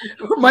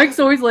 Mike's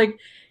always like,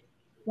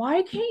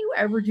 "Why can't you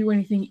ever do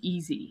anything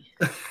easy?"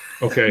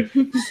 Okay.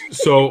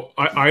 So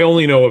I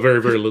only know a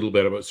very, very little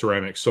bit about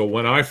ceramics. So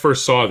when I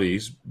first saw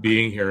these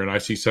being here and I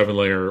see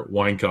 7-layer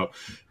wine cup,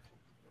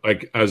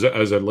 like as a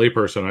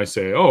layperson, I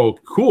say, "Oh,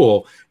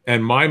 cool,"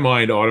 and my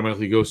mind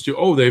automatically goes to,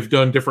 "Oh, they've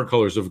done different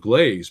colors of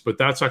glaze," but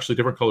that's actually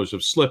different colors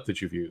of slip that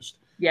you've used.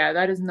 Yeah,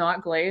 that is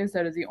not glaze.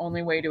 That is the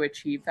only way to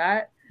achieve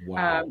that.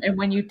 Wow. And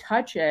when you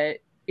touch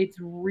it, it's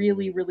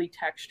really, really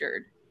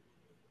textured,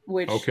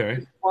 which Okay.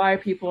 is why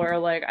people are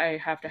like, I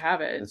have to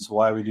have it. That's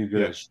why we do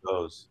good Yeah. at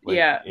shows.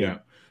 Yeah.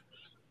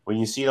 When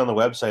you see it on the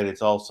website,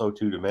 it's all so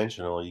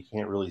two-dimensional. You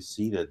can't really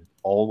see that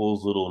all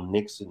those little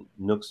nooks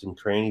and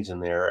crannies in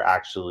there are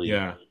actually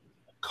Yeah.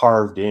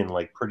 carved in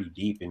like pretty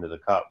deep into the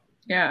cup.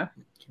 Yeah.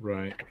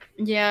 Right.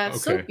 Yeah,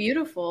 it's so Okay.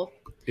 beautiful.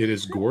 It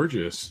is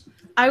gorgeous.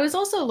 I was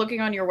also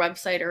looking on your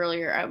website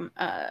earlier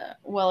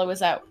while I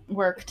was at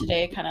work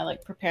today, kind of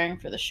like preparing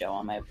for the show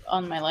on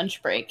my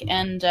lunch break,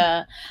 and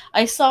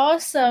I saw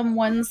some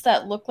ones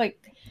that look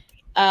like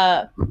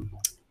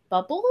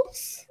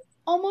bubbles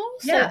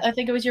almost. Yeah. I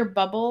think it was your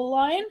bubble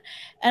line,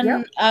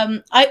 and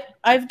Yep.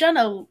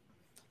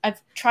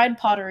 I've tried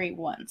pottery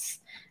once.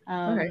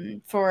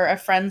 Okay. For a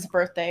friend's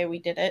birthday, we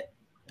did it.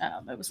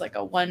 It was like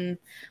a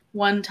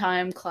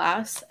one-time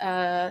class thing.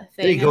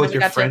 There you go and with we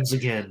your got friends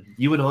again.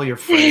 You and all your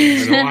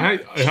friends. I know,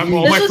 I have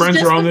all This my was friends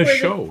just are on this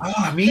before show.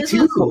 Ah, me This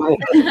too.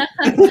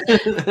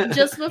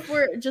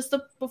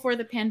 before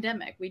the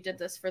pandemic, we did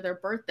this for their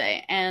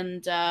birthday,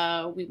 and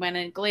we went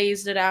and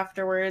glazed it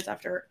afterwards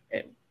after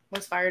it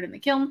was fired in the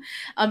kiln,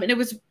 and it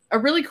was a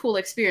really cool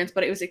experience,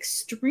 but it was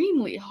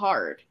extremely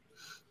hard.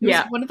 It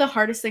was one of the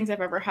hardest things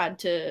I've ever had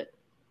to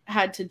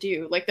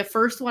do. Like the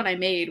first one I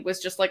made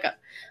was just like a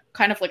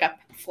kind of like a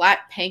flat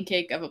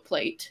pancake of a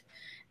plate.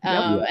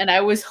 And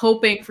I was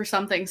hoping for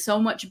something so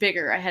much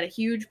bigger. I had a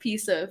huge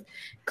piece of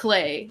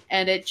clay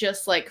and it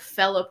just like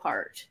fell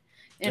apart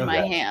in my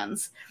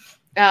hands.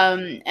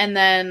 And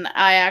then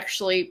I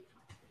actually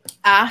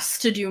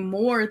asked to do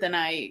more than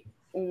I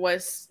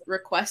was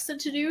requested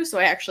to do, so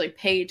I actually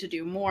paid to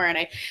do more, and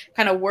I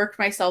kind of worked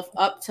myself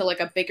up to like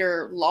a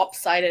bigger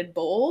lopsided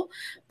bowl.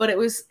 But it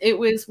was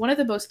one of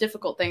the most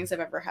difficult things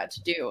I've ever had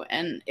to do,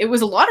 and it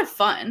was a lot of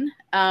fun.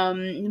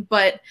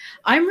 But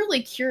I'm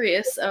really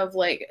curious of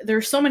like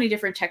there's so many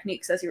different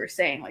techniques, as you were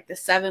saying, like the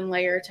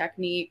 7-layer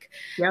technique,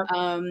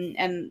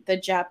 and the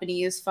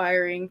Japanese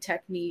firing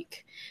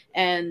technique,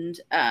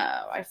 and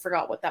I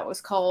forgot what that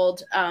was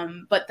called.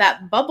 But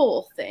that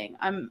bubble thing,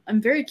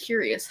 I'm very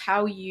curious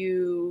how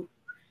you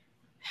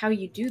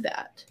do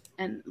that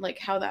and like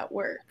how that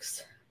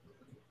works.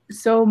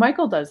 So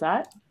Michael does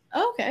that.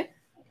 Oh, okay.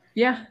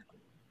 Yeah.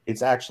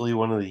 It's actually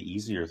one of the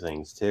easier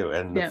things too.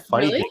 And the Yeah.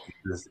 funny Really? thing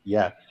is,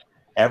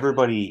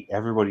 everybody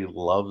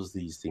loves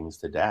these things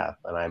to death.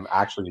 And I'm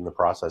actually in the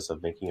process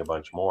of making a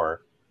bunch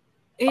more.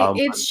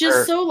 It's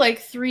just so like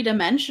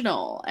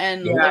 3-dimensional,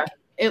 and like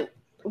it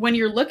when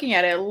you're looking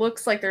at it, it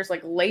looks like there's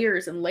like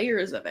layers and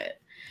layers of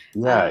it.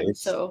 Yeah,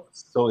 So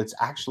it's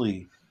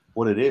actually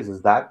what it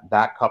is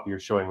that cup you're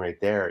showing right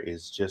there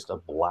is just a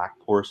black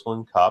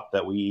porcelain cup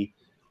that we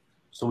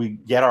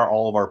get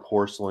all of our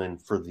porcelain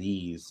for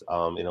these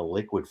in a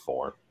liquid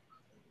form.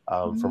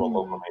 from a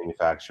local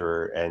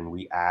manufacturer, and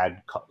we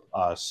add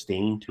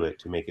stain to it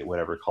to make it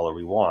whatever color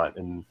we want,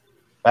 and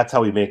that's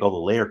how we make all the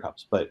layer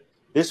cups. But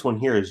this one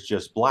here is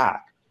just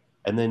black,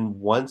 and then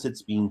once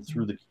it's been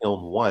through the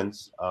kiln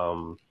once,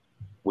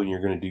 when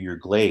you're going to do your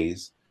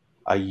glaze,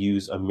 I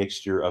use a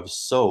mixture of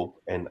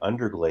soap and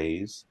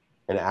underglaze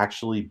and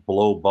actually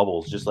blow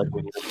bubbles, just like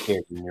when you're a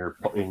kid in your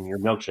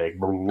milkshake,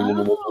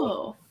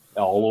 all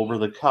over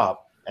the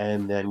cup,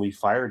 and then we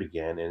fire it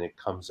again, and it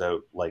comes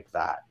out like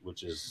that,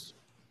 which is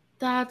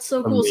that's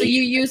so cool. amazing. So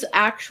you use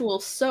actual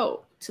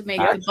soap to make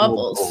the Actual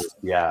bubbles. bubbles.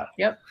 Yeah.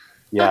 Yep.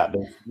 Yeah,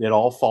 it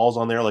all falls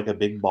on there like a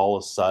big ball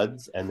of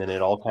suds, and then it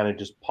all kind of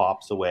just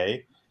pops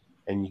away,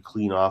 and you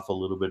clean off a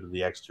little bit of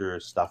the extra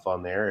stuff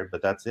on there,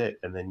 but that's it.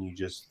 And then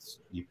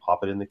you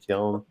pop it in the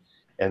kiln,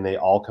 and they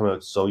all come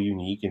out so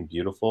unique and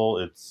beautiful.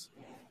 It's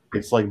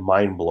like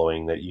mind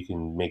blowing that you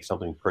can make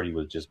something pretty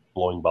with just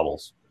blowing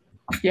bubbles.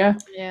 Yeah.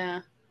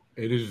 Yeah.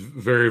 It is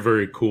very,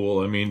 very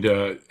cool. I mean,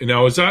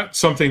 now is that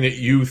something that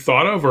you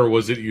thought of, or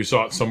was it you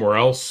saw it somewhere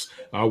else?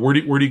 Where do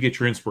you get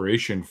your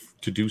inspiration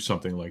to do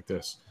something like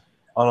this?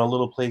 On a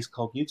little place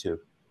called YouTube.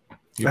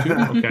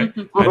 YouTube? Okay.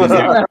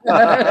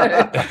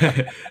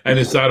 And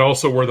is that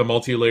also where the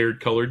multi-layered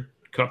colored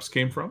cups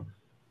came from?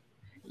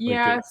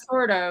 Yeah,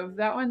 sort of.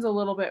 That one's a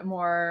little bit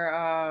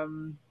more.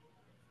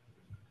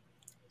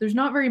 There's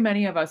not very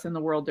many of us in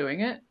the world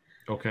doing it.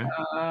 Okay.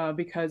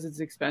 Because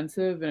it's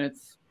expensive and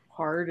it's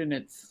hard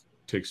and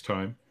takes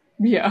time.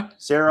 Yeah.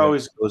 Sarah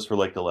always goes for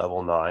like the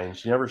level 9.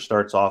 She never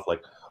starts off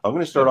like, I'm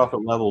going to start off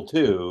at level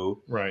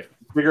 2. Right.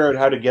 Figure out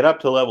how to get up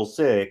to level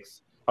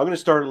 6. I'm going to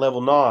start at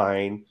level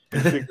 9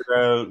 and figure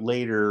out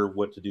later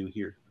what to do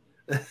here.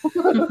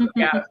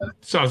 Yeah.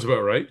 Sounds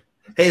about right.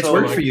 Hey, it's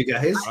worked for you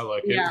guys. I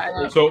like it.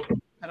 Yeah, So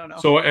I don't know.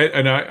 So,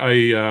 and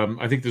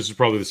I think this is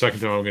probably the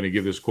second time I'm going to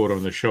give this quote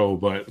on the show,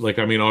 but like,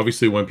 I mean,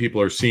 obviously when people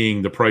are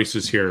seeing the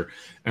prices here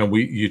and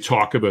you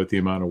talk about the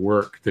amount of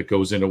work that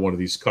goes into one of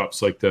these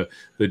cups, like the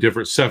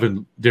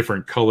 7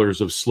 different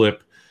colors of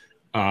slip,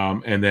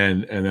 and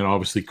then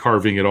obviously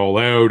carving it all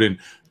out. And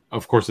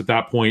of course, at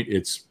that point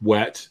it's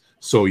wet.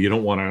 So you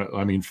don't want to,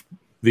 I mean,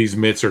 these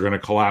mitts are going to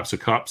collapse a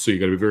cup. So you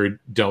got to be very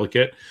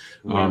delicate.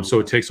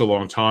 So it takes a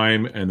long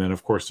time. And then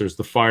of course there's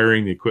the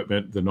firing, the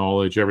equipment, the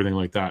knowledge, everything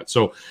like that.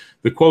 So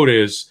the quote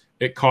is,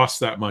 it costs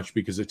that much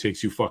because it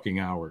takes you fucking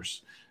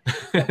hours.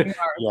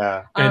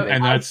 Yeah.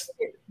 And that's,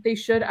 they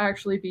should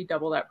actually be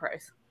double that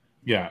price.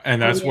 Yeah.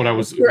 And that's what I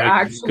was You're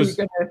like, actually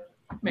going to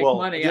make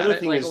money the at other it,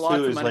 thing like is lots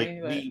too of is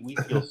money. like we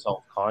feel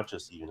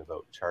self-conscious even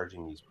about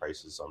charging these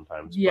prices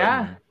sometimes.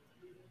 Yeah. But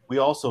we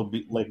also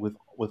be like with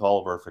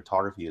all of our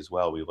photography as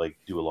well. We like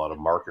do a lot of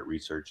market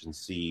research and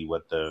see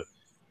what the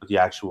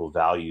actual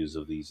values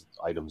of these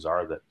items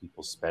are that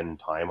people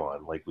spend time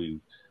on. Like we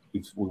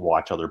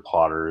watch other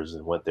potters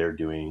and what they're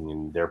doing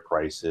and their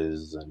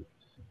prices, and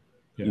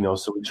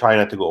so we try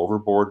not to go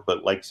overboard.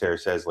 But like Sarah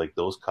says, like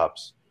those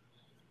cups,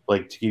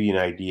 like to give you an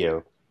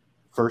idea,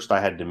 first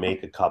I had to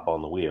make a cup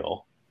on the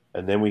wheel,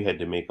 and then we had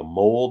to make a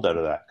mold out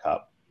of that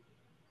cup.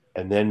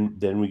 And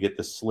then we get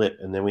the slip,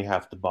 and then we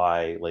have to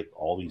buy like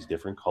all these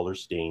different color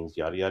stains,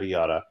 yada, yada,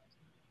 yada,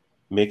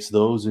 mix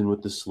those in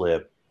with the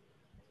slip.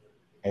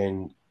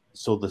 And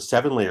so the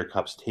 7-layer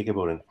cups take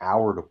about an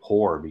hour to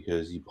pour,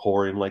 because you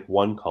pour in like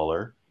one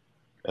color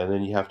and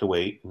then you have to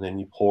wait. And then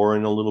you pour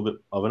in a little bit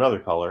of another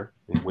color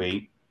and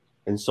wait,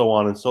 and so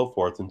on and so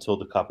forth until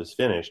the cup is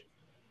finished.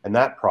 And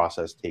that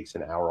process takes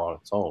an hour on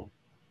its own.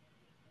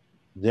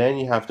 Then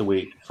you have to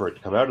wait for it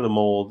to come out of the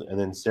mold, and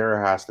then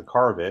Sarah has to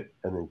carve it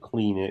and then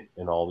clean it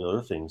and all the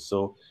other things.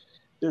 So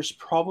there's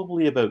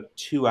probably about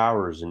 2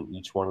 hours in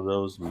each one of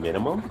those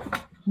minimum.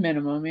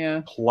 Minimum,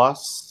 yeah.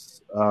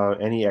 Plus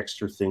any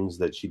extra things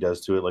that she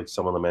does to it, like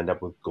some of them end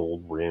up with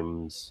gold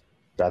rims.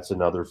 That's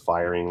another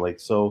firing. Like,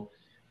 so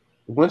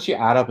once you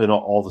add up in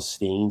all the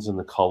stains and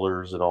the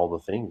colors and all the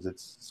things,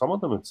 it's some of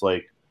them. It's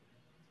like,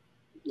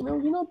 you're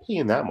not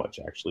paying that much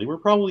actually. We're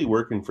probably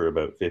working for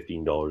about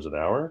 $15 an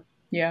hour.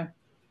 Yeah.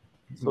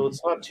 So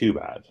it's not too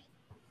bad.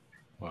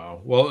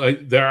 Wow. Well,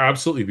 they're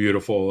absolutely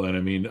beautiful, and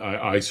I mean,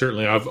 I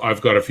certainly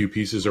I've got a few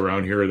pieces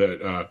around here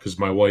that because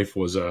my wife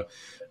was an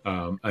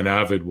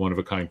avid one of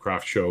a kind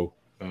craft show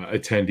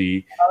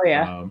attendee. Oh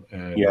yeah.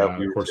 And yeah,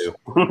 of course,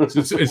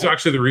 it's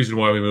actually the reason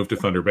why we moved to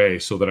Thunder Bay,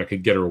 so that I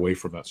could get her away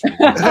from that.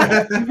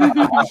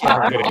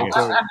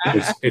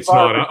 It's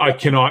not. I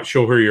cannot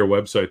show her your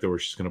website though, where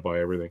she's going to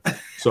buy everything.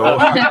 So,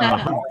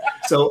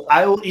 so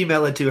I will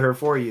email it to her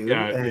for you.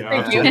 Yeah,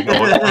 and, no,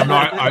 I'm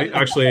not.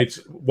 It's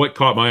what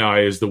caught my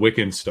eye is the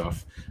Wiccan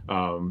stuff,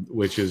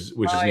 which is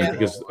neat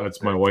because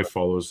that's my wife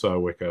follows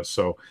Wicca.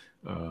 So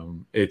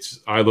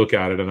I look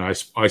at it and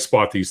I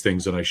spot these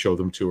things and I show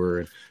them to her,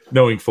 and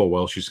knowing full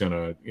well she's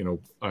gonna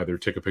either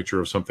take a picture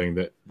of something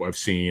that I've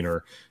seen,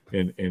 or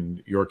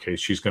in your case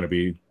she's gonna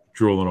be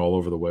drooling all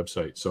over the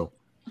website. So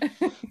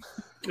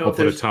I'll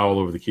put a towel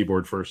over the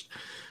keyboard first.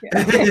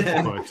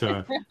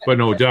 Yeah. But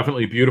no,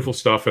 definitely beautiful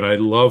stuff, and I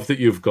love that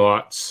you've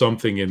got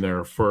something in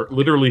there for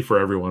literally for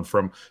everyone,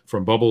 from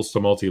bubbles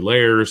to multi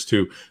layers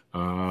to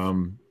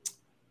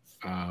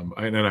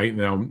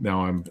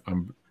Now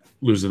I'm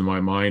losing my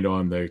mind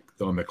on the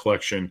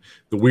collection,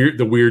 the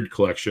weird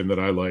collection that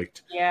I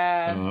liked.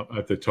 Yeah.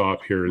 At the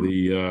top here,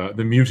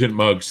 the mutant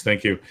mugs.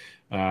 Thank you.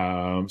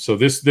 So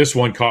this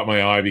one caught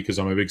my eye because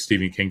I'm a big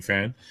Stephen King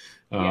fan.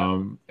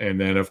 And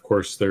then of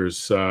course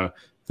there's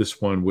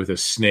this one with a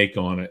snake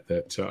on it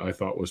that I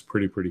thought was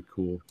pretty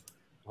cool.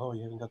 Oh,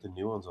 you haven't got the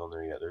new ones on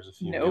there yet. There's a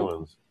few Nope. new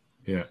ones.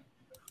 Yeah.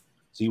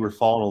 See, we're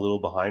falling a little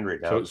behind right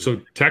now. So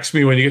text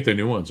me when you get the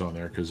new ones on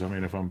there, because I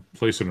mean, if I'm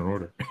placing an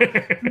order.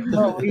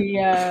 No,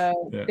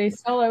 they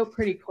sell out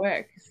pretty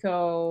quick.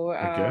 So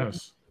I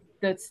guess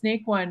the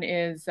snake one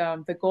is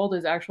the gold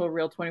is actual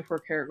real 24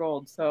 karat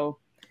gold. So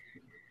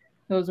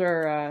those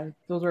are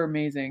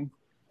amazing.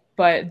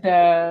 But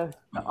the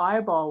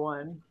eyeball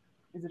one,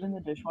 is it in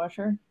the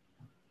dishwasher?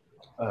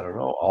 I don't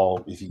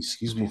know. If you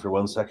excuse me for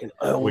 1 second.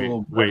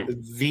 Wait.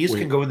 These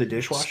can go in the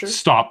dishwasher.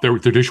 Stop. They're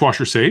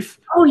dishwasher safe.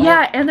 Oh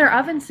yeah, and they're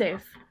oven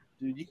safe.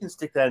 Dude, you can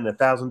stick that in a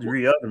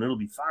 1,000-degree oven. It'll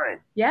be fine.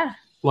 Yeah.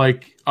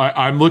 Like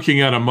I'm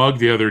looking at a mug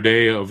the other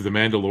day of The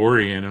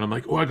Mandalorian, and I'm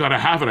like, oh, I gotta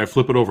have it. I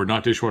flip it over,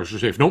 not dishwasher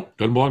safe. Nope,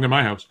 doesn't belong in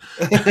my house.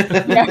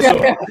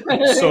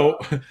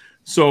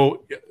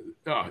 so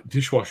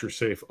dishwasher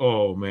safe.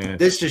 Oh man,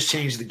 This just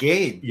changed the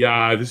game.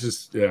 yeah. This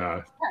is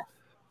yeah.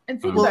 And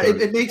think Well,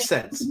 about it makes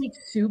sense. You make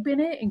soup in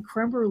it and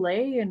creme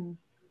brulee and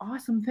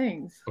awesome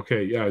things.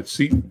 Okay, yeah.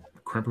 See,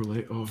 creme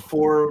brulee. Oh,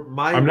 For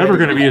my I'm never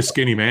wedding- gonna be a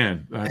skinny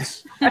man.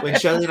 That's When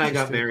Shelly and I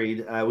got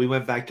married, we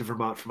went back to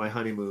Vermont for my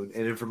honeymoon,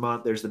 and in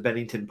Vermont there's the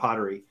Bennington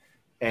Pottery,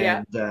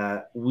 and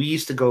we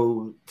used to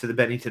go to the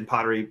Bennington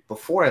Pottery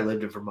before I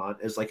lived in Vermont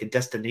as like a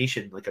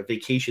destination, like a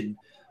vacation,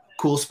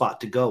 cool spot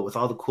to go with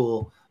all the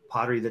cool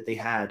pottery that they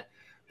had.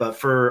 But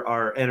for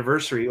our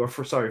anniversary,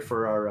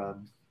 for our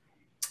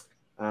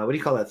what do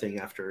you call that thing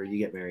after you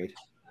get married?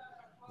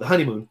 The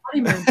honeymoon.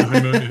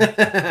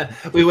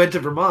 We went to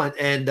Vermont,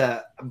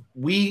 and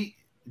we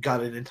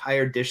got an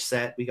entire dish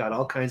set. We got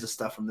all kinds of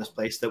stuff from this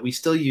place that we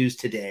still use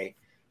today,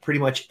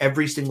 pretty much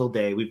every single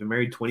day. We've been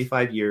married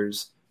 25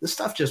 years. This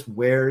stuff just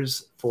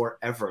wears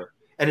forever,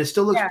 and it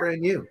still looks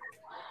brand new.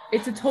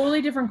 It's a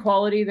totally different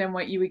quality than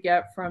what you would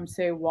get from,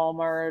 say,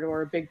 Walmart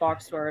or a big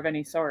box store of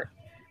any sort.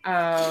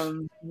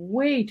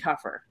 Way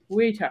tougher.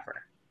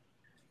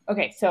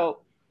 Okay,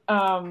 so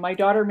my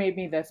daughter made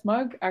me this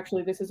mug.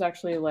 Actually, this is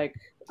actually like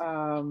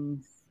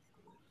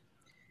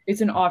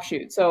it's an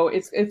offshoot, so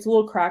it's a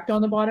little cracked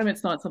on the bottom.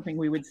 It's not something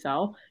we would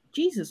sell.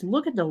 Jesus,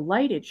 look at the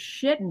lighted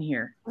shit in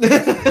here.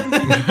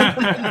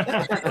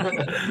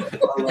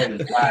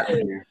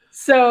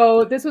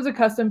 So this was a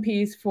custom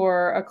piece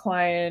for a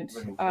client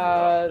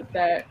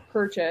that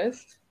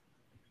purchased.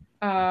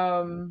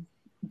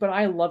 But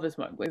I love this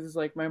mug. This is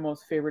like my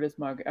most favoriteest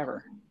mug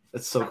ever.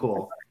 That's so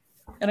cool.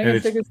 And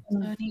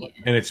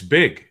it's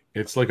big.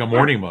 It's like a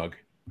morning mug.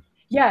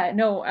 Yeah,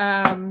 no.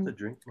 The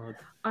drink mug.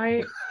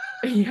 I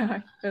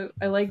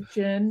like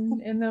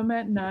gin in them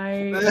at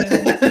night.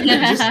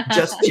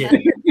 just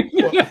gin.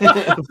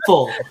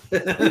 Full.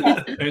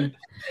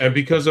 And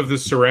because of the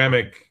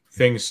ceramic,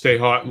 things stay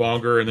hot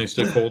longer and they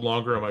stay cold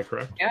longer. Am I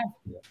correct?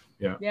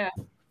 Yeah.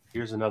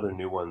 Here's another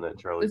new one that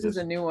Charlie. This is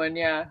a new one.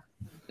 Yeah,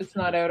 it's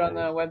not out on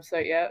the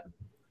website yet.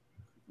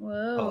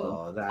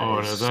 Whoa.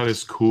 That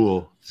is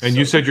cool. And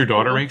you said your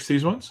daughter makes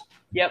these ones?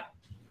 Yep.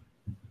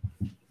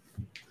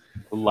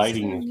 The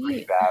lighting is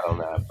pretty bad on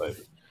that, but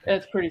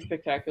it's pretty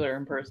spectacular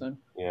in person.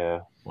 Yeah.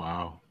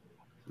 Wow.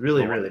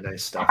 Really, really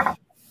nice stuff.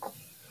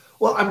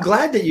 Well, I'm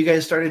glad that you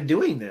guys started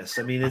doing this.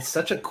 I mean, it's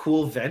such a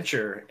cool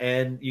venture,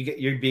 and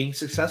you're being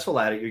successful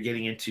at it. You're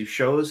getting into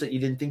shows that you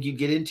didn't think you'd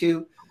get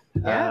into.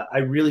 Yeah. I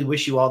really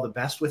wish you all the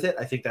best with it.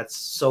 I think that's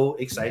so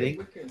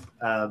exciting.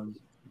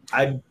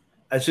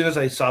 As soon as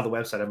I saw the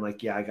website, I'm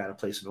like, yeah, I got to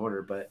place an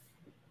order, but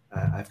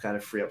I've got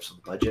to free up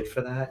some budget for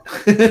that.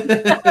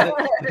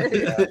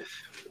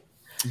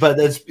 But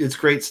it's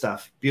great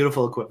stuff.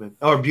 Beautiful equipment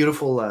or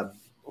beautiful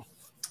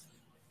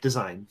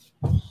design.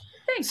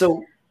 Thanks.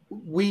 So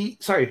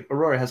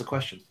Aurora has a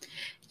question.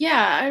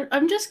 Yeah,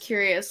 I'm just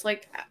curious,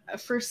 like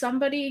for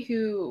somebody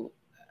who,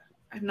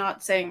 I'm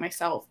not saying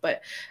myself,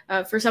 but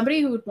for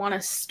somebody who would want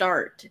to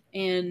start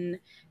in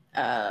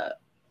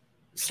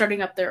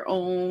starting up their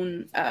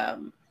own,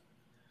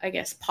 I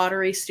guess,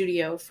 pottery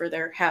studio for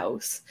their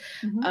house,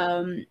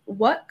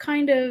 what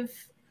kind of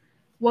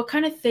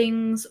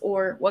things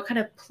or what kind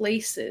of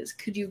places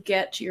could you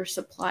get your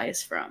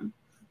supplies from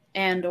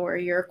and or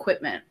your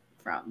equipment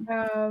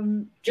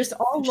from? Just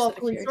all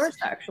locally sourced,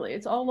 actually.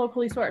 It's all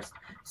locally sourced.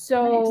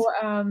 So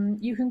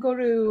you can go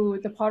to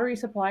the Pottery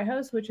Supply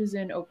House, which is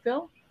in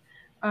Oakville.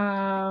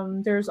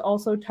 There's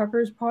also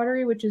Tucker's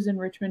Pottery, which is in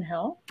Richmond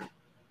Hill.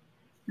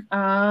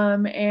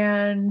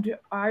 And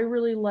I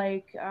really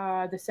like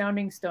the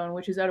Sounding Stone,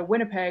 which is out of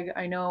Winnipeg,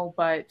 I know,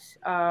 but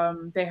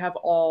they have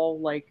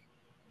all like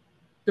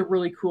the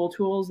really cool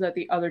tools that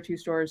the other two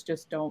stores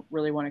just don't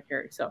really want to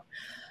carry. So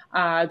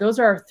those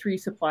are our three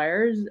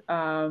suppliers.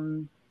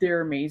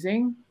 They're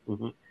amazing.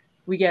 Mm-hmm.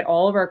 We get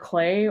all of our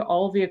clay,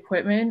 all of the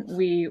equipment.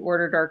 We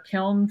ordered our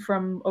kiln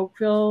from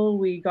Oakville.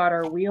 We got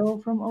our wheel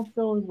from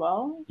Oakville as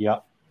well.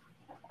 Yep.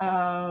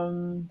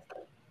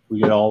 We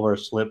get all of our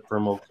slip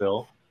from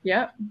Oakville.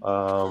 Yeah.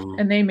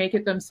 And they make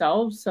it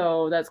themselves,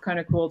 so that's kind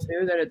of cool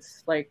too, that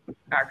it's like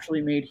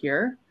actually made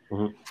here.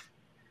 Mhm.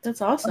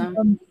 That's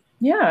awesome.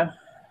 Yeah.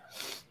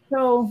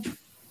 So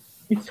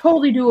it's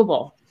totally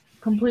doable.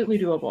 Completely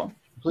doable.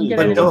 Completely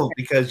But doable. don't,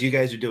 because you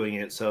guys are doing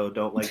it, so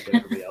don't like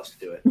everybody else to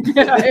do it.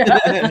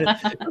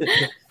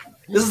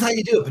 This is how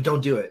you do it, but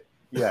don't do it.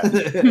 Yeah,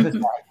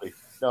 exactly.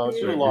 No,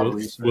 it's a lot of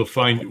research.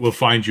 We'll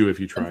find you if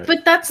you try it.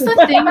 But that's the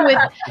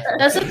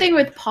thing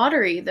with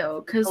pottery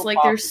though, because like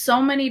there's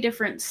so many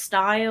different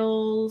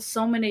styles,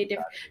 so many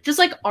different, just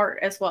like art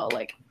as well.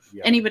 Like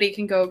anybody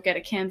can go get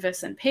a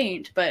canvas and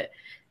paint, but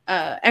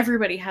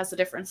everybody has a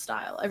different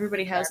style.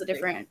 Everybody has a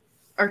different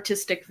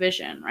artistic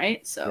vision,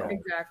 right? So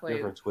exactly,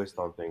 different twist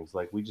on things.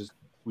 Like we just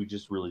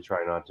really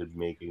try not to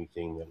make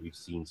anything that we've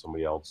seen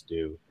somebody else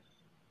do,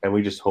 and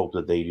we just hope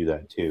that they do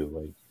that too.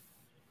 Like,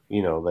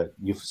 you know, that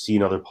you've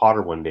seen another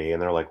potter one day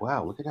and they're like,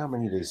 wow, look at how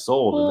many they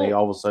sold. And they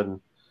all of a sudden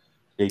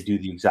they do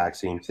the exact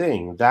same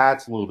thing.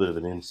 That's a little bit of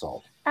an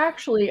insult.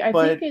 Actually, I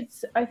think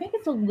it's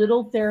a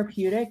little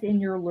therapeutic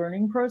in your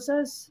learning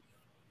process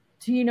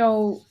to, you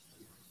know,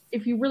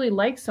 if you really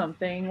like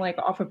something like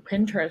off of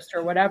Pinterest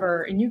or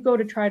whatever, and you go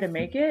to try to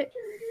make it,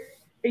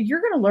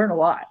 you're going to learn a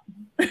lot.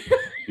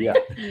 Yeah.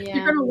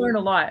 You're going to learn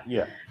a lot.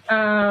 Yeah.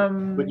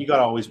 But you got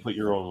to always put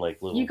your own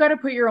little. You got to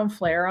put your own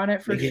flair on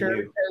it for sure,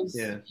 because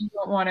you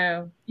don't want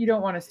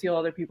to steal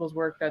other people's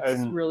work.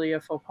 That's really a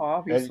faux pas,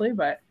 obviously.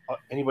 But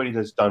anybody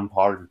that's done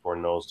pottery before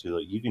knows too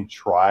that you can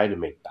try to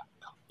make that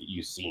cup that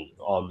you've seen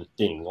on the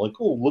thing. Like,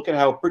 oh, look at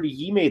how pretty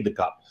he made the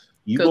cup.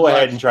 You go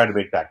ahead and try to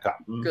make that cup.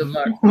 Good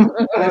luck.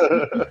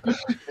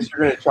 Because you're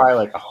going to try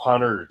like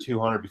 100 or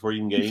 200 before you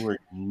can get anywhere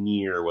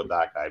near what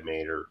that guy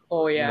made.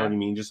 Or you know what I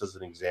mean? Just as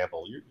an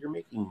example, you're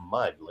making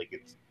mud. Like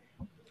it's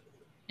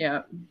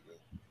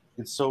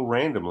so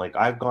random. Like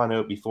I've gone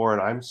out before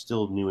and I'm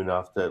still new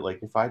enough that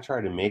like if I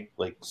try to make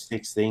like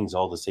 6 things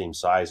all the same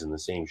size and the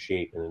same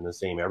shape and in the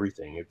same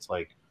everything, it's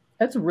like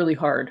that's really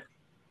hard.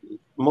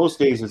 Most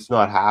days it's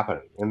not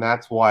happening. And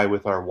that's why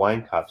with our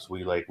wine cups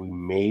we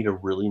made a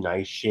really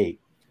nice shape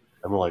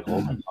and we're like,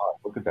 oh my god,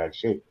 look at that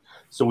shape.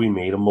 So we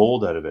made a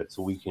mold out of it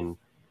so we can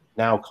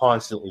now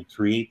constantly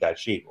create that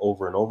shape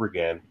over and over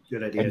again.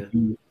 Good idea.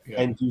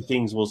 And do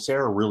things. Well,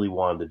 Sarah really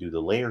wanted to do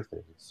the layer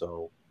thing,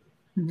 so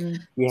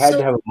we had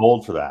to have a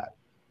mold for that.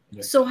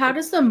 So how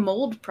does the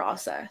mold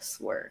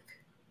process work?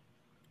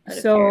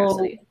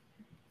 So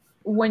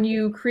when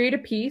you create a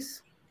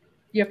piece,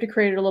 you have to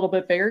create it a little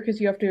bit bigger because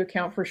you have to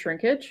account for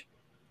shrinkage.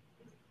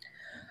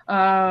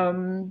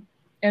 And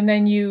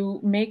then you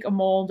make a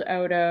mold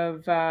out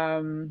of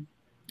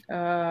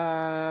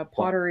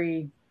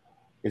pottery.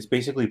 It's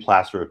basically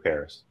plaster of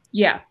Paris.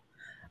 Yeah.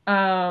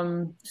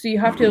 So you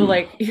have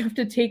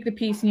to take the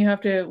piece and you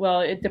have to,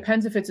 well, it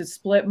depends if it's a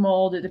split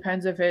mold. It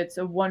depends if it's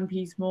a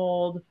one-piece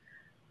mold.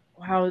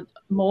 How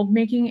mold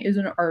making is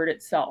an art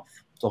itself.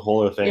 It's a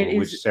whole other thing,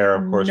 which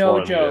Sarah, of course,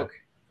 wanted to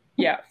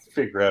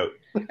figure out.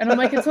 And I'm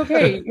like, it's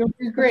okay. You'll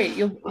do great.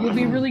 You'll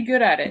be really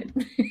good at it.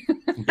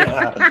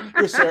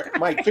 Here, Sarah,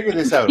 Mike, figure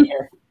this out.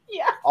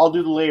 Yeah. I'll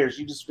do the layers.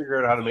 You just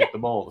figure out how to make the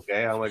mold,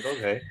 okay? I'm like,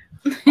 okay.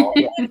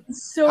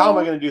 So how am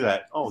I going to do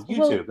that? Oh, YouTube.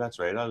 Well, that's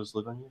right. I'll just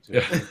live on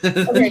YouTube.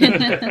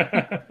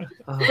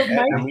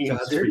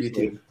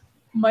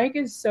 Mike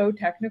is so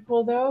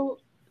technical, though,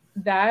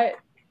 that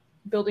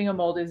building a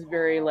mold is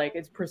very,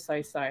 it's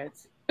precise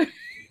science.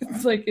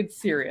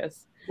 It's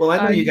serious. Well, I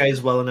know you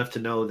guys well enough to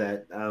know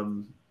that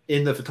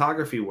in the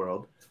photography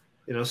world,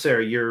 you know,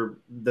 Sarah, you're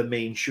the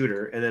main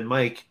shooter. And then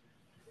Mike,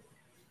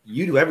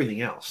 you do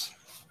everything else.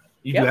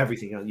 You do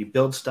everything else. You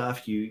build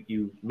stuff.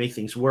 You make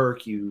things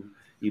work. You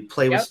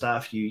play with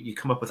stuff. You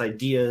come up with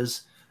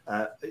ideas.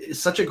 It's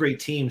such a great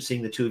team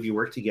seeing the two of you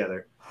work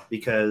together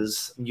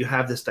because you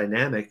have this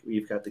dynamic.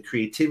 You've got the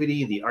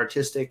creativity, the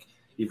artistic.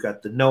 You've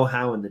got the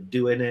know-how and the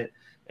doing it.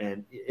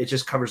 And it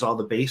just covers all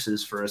the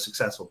bases for a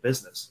successful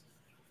business.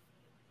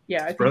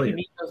 Yeah, I think brilliant.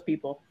 You need those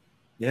people.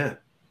 Yeah.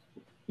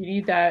 You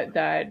need that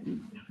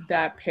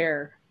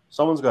pair.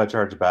 Someone's got to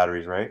charge the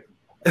batteries, right?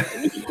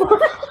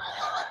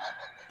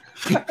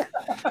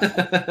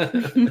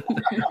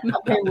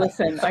 Okay,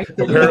 listen.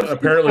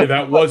 Apparently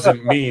that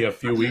wasn't me a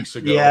few weeks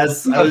ago.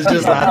 Yes, I was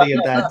just laughing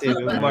at that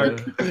too,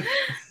 Mark.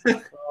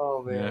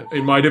 Oh man!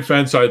 In my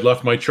defense, I'd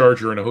left my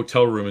charger in a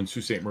hotel room in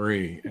Sault Ste.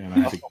 Marie, and I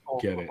had to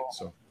get it.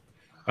 So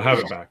I have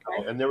it back.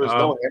 And there was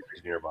no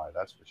Henry's nearby.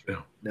 That's for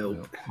sure.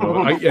 No.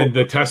 And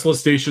the Tesla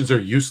stations are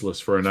useless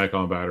for a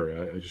Nikon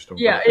battery. I just don't.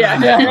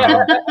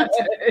 Yeah.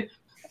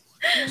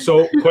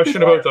 So,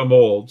 question about the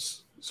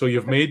molds. So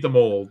you've made the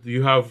mold. Do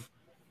you have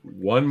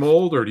one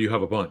mold or do you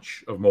have a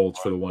bunch of molds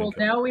for the wine cup?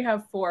 Now we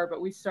have 4, but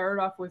we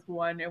started off with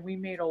 1 and we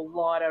made a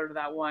lot out of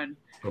that one.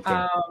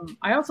 Okay.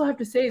 I also have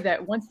to say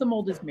that once the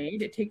mold is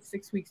made, it takes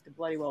 6 weeks to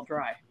bloody well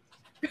dry.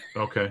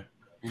 Okay.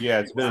 Yeah,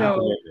 it's been a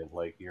commitment.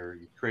 Like you're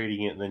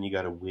creating it and then you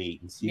got to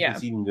wait and see if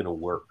it's even going to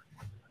work.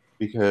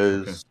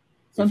 Because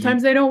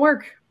sometimes they don't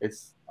work.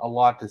 It's a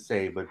lot to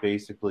say, but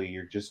basically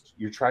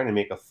you're trying to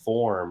make a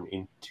form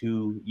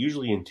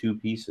usually in 2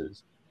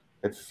 pieces.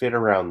 that fit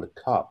around the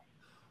cup.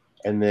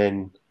 And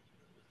then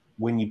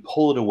when you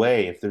pull it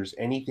away, if there's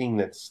anything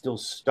that's still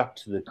stuck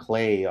to the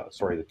clay,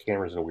 sorry, the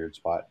camera's in a weird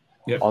spot.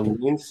 Yep. On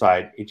the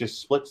inside, it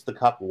just splits the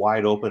cup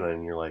wide open,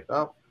 and you're like,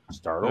 oh,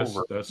 start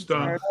over. That's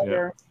done. Start Yeah.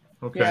 over.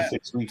 Okay. Yeah.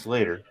 6 weeks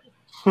later.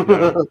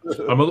 Yeah.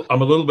 I'm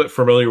a little bit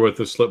familiar with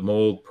the slip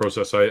mold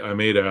process. I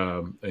made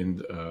I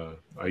don't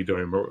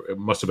remember, it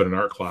must have been an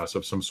art class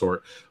of some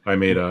sort. I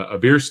made a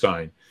beer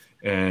stein,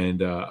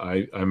 and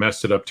I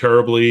messed it up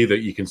terribly. That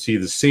you can see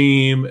the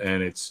seam,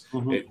 and it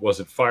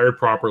wasn't fired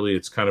properly.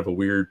 It's kind of a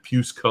weird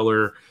puce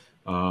color,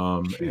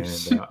 and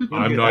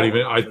I'm not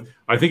even.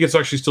 I think it's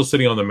actually still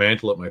sitting on the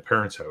mantle at my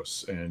parents'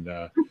 house, and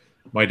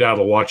my dad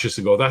will watch this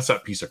and go, "That's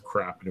that piece of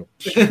crap." And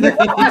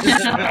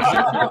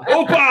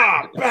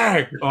Opa!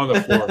 Bang! On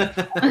the floor.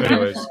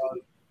 Anyways.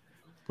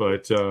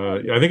 But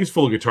I think it's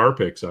full of guitar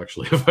picks,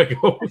 actually, if I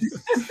go.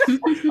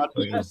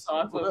 That's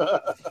awesome.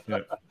 Yeah.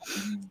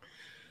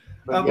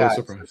 But yeah,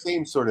 it's the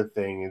same sort of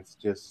thing. It's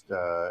just,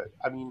 I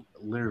mean,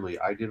 literally,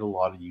 I did a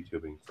lot of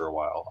YouTubing for a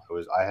while.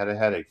 I had a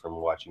headache from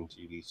watching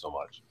TV so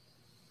much,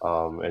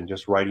 and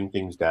just writing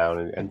things down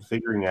and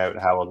figuring out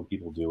how other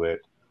people do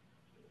it.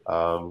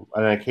 And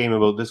I came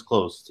about this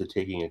close to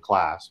taking a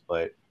class,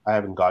 but I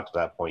haven't got to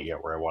that point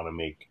yet where I want to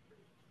make,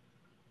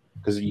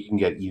 because you can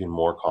get even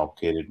more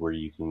complicated where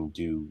you can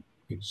do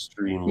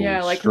extremely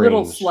like strange,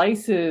 little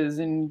slices,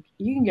 and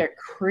you can get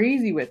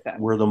crazy with them.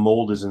 Where the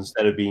mold is,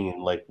 instead of being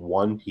in like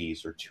one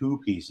piece or two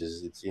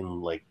pieces, it's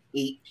in like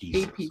 8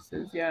 pieces. 8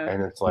 pieces, yeah.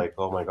 And it's like,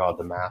 oh my god,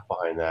 the math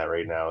behind that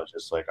right now is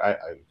just like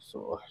I'm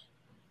so.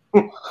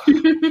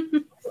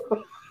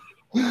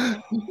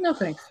 No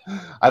thanks.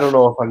 I don't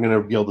know if I'm going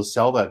to be able to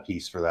sell that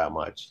piece for that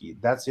much.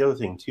 That's the other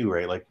thing too,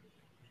 right? Like,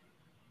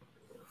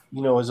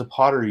 you know, as a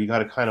potter, you got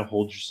to kind of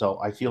hold yourself.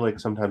 I feel like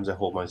sometimes I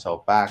hold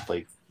myself back.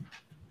 Like,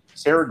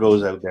 Sarah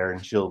goes out there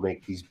and she'll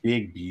make these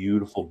big,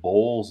 beautiful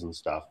bowls and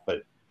stuff,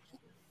 but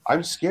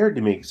I'm scared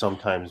to make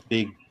sometimes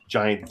big,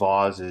 giant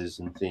vases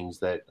and things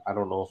that I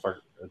don't know if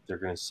they're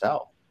going to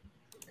sell.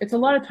 It's a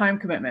lot of time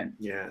commitment.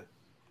 Yeah.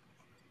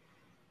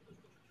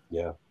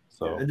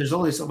 So, and there's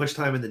only so much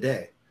time in the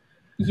day.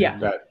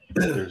 Yeah.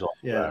 There's all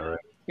that, right?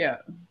 Yeah.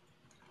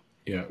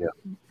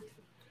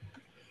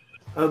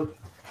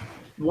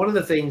 One of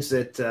the things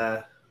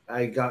that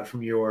I got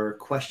from your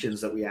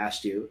questions that we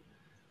asked you,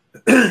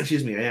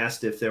 excuse me, I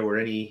asked if there were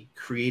any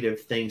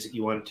creative things that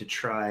you wanted to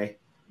try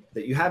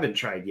that you haven't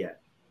tried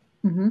yet.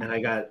 Mm-hmm. And I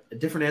got a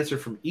different answer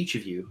from each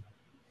of you.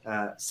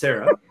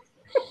 Sarah.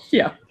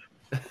 Yeah.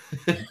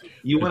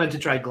 You wanted to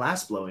try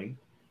glass blowing.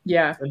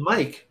 Yeah. And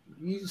Mike,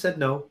 you said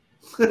no.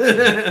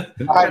 I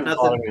haven't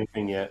thought of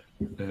anything yet.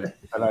 And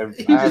I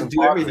just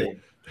do everything.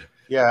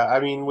 Yeah, I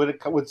mean,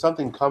 when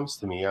something comes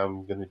to me,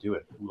 I'm going to do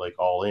it, like,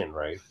 all in,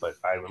 right? But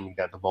I mean,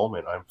 at the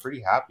moment, I'm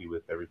pretty happy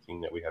with everything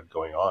that we have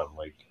going on.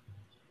 Like,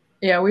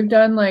 yeah, we've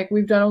done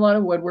a lot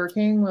of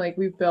woodworking. Like,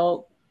 we've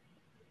built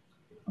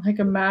like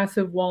a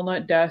massive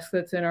walnut desk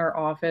that's in our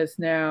office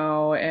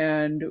now,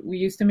 and we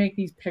used to make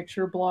these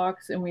picture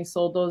blocks, and we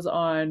sold those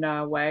on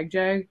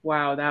WagJag.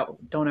 Wow,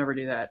 don't ever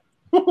do that.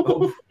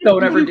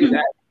 Don't ever do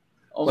that.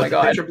 Oh my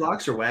god! Picture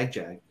blocks or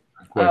WagJag?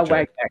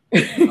 WagJag.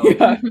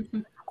 Yeah.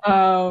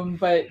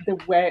 But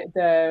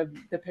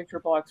the picture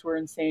blocks were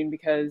insane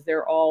because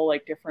they're all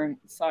like different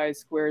size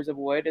squares of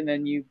wood, and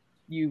then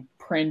you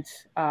print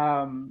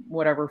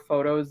whatever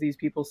photos these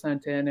people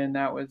sent in, and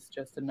that was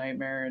just a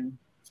nightmare. And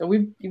so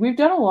we've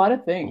done a lot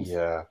of things.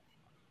 Yeah,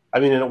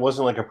 I mean, and it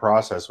wasn't like a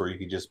process where you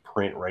could just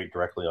print right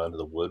directly onto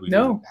the wood. We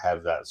didn't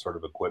have that sort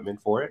of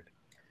equipment for it.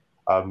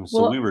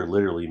 So we were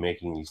literally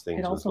making these things.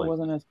 It also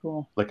wasn't as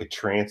cool. Like a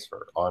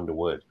transfer onto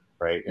wood,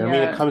 right? And I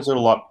mean, it comes out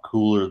a lot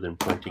cooler than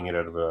printing it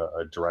out of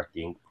a direct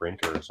ink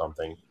printer or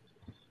something.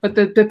 But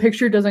the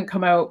picture doesn't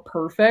come out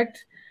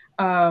perfect,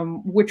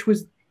 which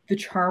was the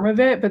charm of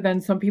it. But then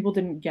some people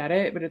didn't get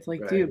it. But it's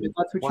like, dude, but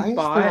that's what you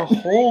bought. Why is there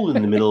a hole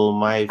in the middle of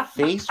my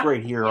face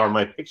right here on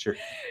my picture?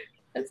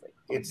 It's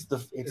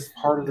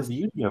part of the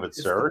beauty of it,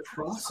 sir. It's the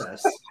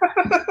process.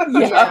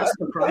 Yeah, it's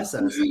the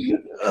process.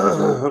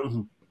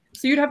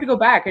 So you'd have to go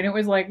back, and it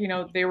was like,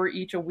 they were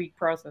each a week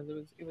process.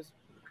 It was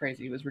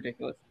crazy. It was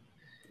ridiculous.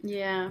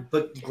 Yeah.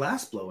 But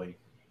glass blowing.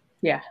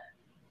 Yeah.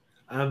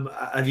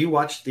 Have you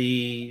watched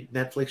the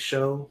Netflix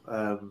show?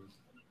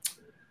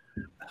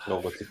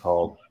 What's it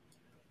called?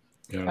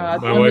 Yeah,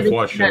 my wife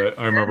watched it.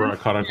 I remember I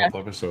caught a couple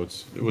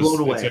episodes. Blown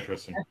Away. It's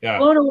interesting. Yeah.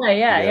 Blown Away.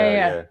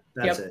 Yeah.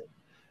 That's it.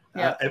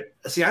 Yeah.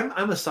 See,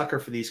 I'm a sucker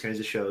for these kinds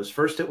of shows.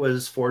 First, it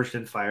was Forged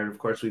in Fire, and of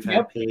course, we've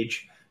had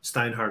Paige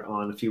Steinhardt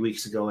on a few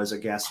weeks ago as a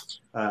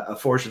guest, a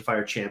Forged in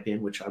Fire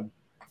champion, which I'm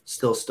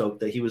still stoked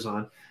that he was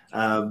on.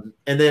 And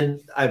then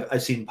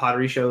I've seen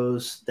pottery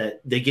shows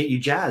that they get you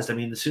jazzed. I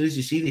mean, as soon as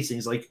you see these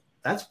things, like,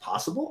 that's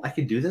possible. I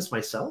can do this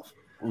myself.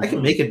 Mm-hmm. I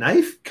can make a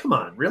knife. Come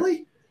on,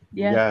 really?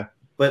 Yeah.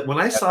 But when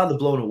I saw the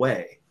Blown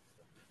Away,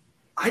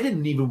 I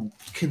didn't even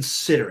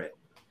consider it.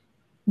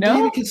 No? Didn't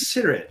even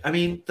consider it. I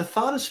mean, the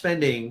thought of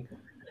spending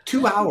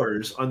 2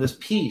 hours on this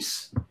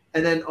piece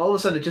and then all of a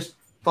sudden it just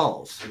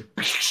falls.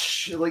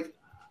 Like,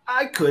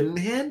 I couldn't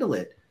handle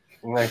it.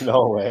 Like,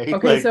 no way.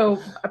 Okay, Like, so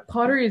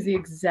pottery is the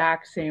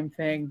exact same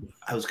thing.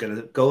 I was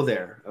gonna go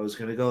there.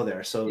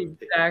 So, The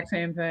exact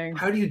same thing.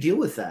 how do you deal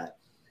with that?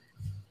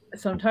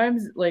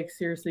 Sometimes, like,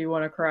 seriously, you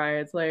want to cry.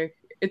 It's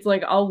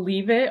like I'll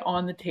leave it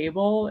on the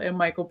table, and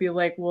Mike will be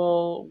like,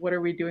 "Well, what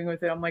are we doing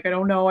with it?" I'm like, "I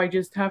don't know. I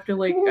just have to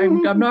like.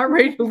 I'm not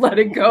ready to let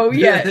it go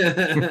yet."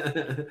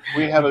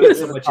 we have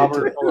So a much cupboard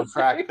into it. full of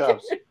cracked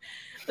cups.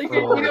 Like,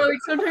 like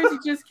sometimes you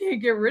just can't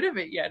get rid of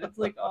it yet. It's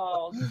like,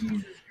 oh,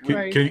 Jesus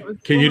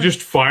Christ. Can you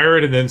just fire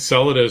it and then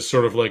sell it as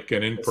sort of like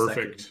an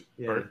imperfect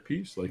Yeah. art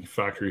piece, like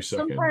factory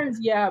second? Sometimes,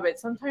 yeah, but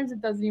sometimes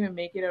it doesn't even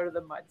make it out of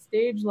the mud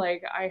stage.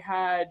 Like I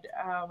had,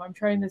 I'm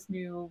trying this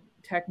new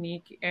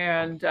technique,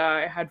 and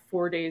I had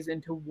 4 days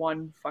into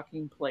one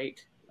fucking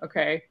plate.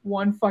 Okay,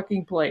 one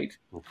fucking plate,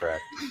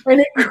 Correct.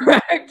 and it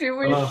cracked. It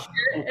was Oh.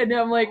 shit. And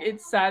I'm like,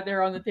 it sat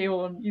there on the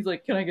table, and he's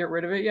like, "Can I get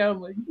rid of it?" Yeah, I'm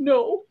like,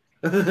 "No,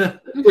 In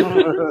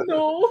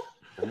no."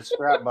 the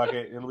scrap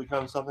bucket, it'll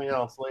become something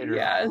else later.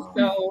 Yeah,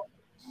 so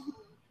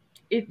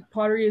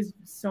pottery is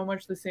so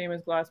much the same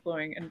as glass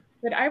blowing,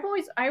 but I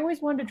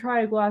always wanted to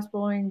try glass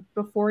blowing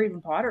before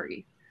even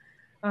pottery,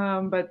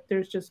 but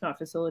there's just not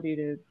facility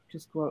to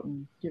just go out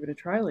and give it a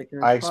try. Like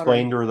I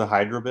explained to her the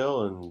hydro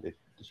bill, and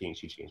she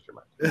changed her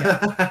mind.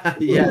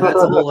 Yeah, that's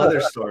a whole other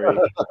story.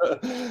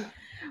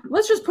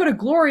 Let's just put a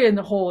Gloria in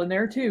the hole in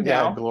there too.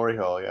 Yeah, Now, glory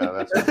hole. Yeah,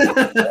 that's.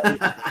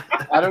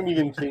 I don't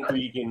even think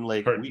we can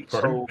like.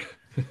 Pardon?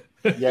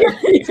 Yeah,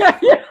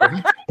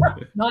 yeah.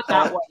 Not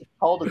that one. it's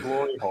called a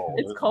glory hole.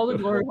 It's called a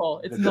glory hole.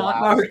 It's It's not.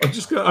 glass. I'm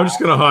just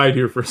gonna hide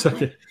here for a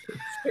second.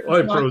 It's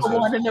I not the process.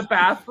 one in the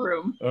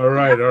bathroom. All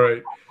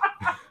right.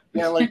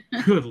 Yeah, like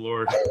Good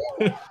lord.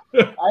 I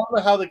don't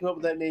know how they come up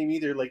with that name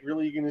either. Like,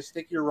 really, you're gonna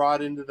stick your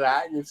rod into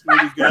that, and it's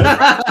gonna be good.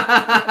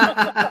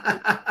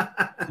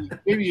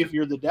 Maybe if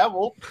you're the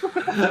devil.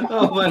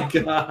 Oh my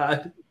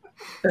god.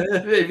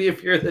 Maybe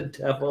if you're the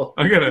devil.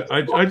 I'm gonna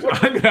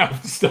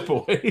have to step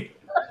away.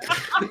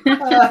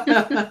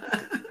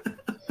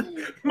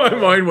 My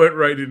mind went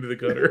right into the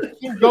gutter.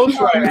 Ghost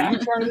Rider, you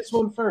try this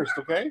one first,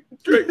 okay?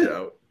 Straight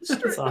out.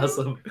 That's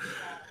awesome.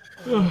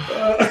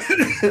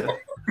 Oh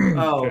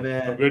Oh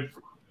man. I'm good.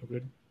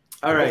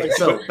 All right,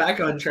 so back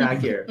on track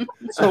here.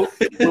 So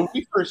when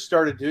we first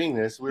started doing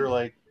this, we were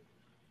like,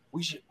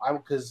 we should.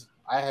 Because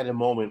I had a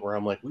moment where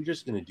I'm like, we're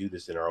just gonna do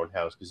this in our own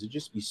house because it'd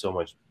just be so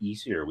much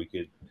easier. We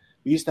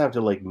used to have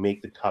to like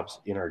make the cups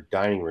in our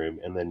dining room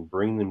and then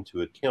bring them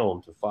to a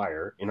kiln to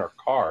fire in our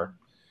car,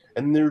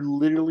 and they're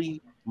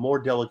literally more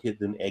delicate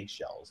than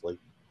eggshells. Like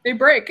They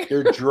break.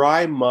 they're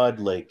dry mud,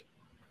 like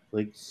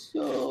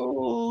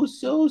so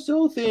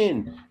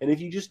thin, and if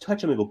you just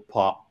touch them, they go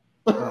pop.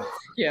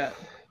 Yeah.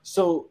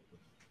 So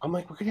I'm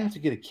like, we're gonna have to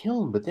get a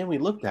kiln, but then we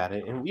looked at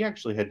it, and we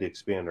actually had to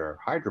expand our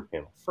hydro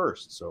panel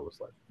first. So it was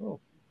like, oh,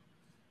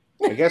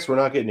 I guess we're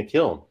not getting a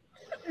kiln.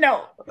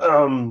 No. But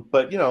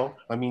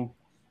I mean,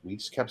 we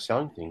just kept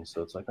selling things,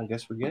 so it's like, I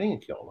guess we're getting a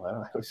kiln.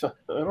 I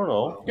don't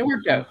know. It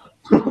worked out.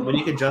 When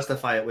you can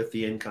justify it with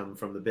the income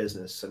from the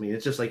business. I mean,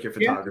 it's just like your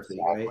photography,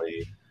 right?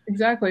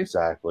 Exactly.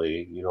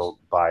 You don't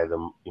buy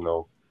them,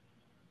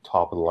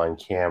 top of the line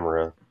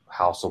camera,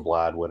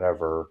 Hasselblad,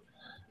 whatever,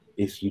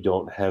 if you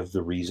don't have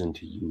the reason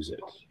to use it.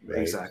 Right?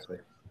 Exactly.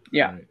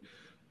 Yeah. Right.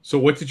 So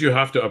what did you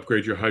have to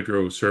upgrade your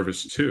hydro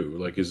service to?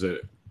 Like,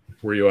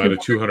 were you at a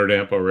 200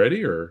 amp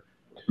already, or?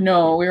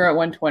 No, we were at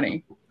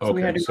 120. So we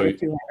Okay, had to so go to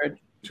 200.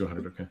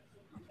 200. Okay.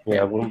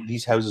 Yeah, well,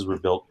 these houses were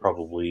built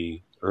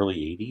probably early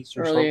 80s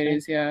or Early something.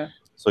 80s, yeah.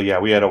 So yeah,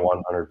 we had a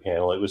 100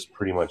 panel. It was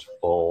pretty much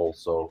full.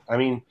 So I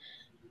mean,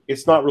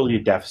 it's not really a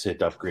deficit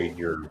to upgrade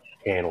your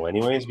panel,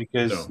 anyways,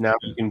 because now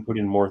you can put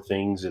in more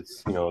things.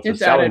 It's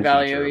it's added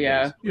value,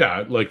 yeah.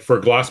 Yeah, like for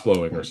glass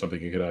blowing or something,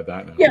 you could add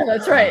that now. Yeah,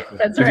 that's right.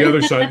 That's To right.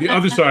 the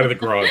other side of the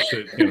garage.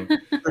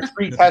 The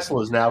 3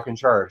 Teslas now can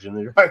charge in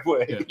the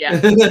driveway. Yeah.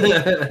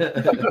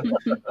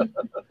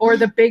 Or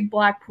the big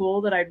black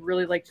pool that I'd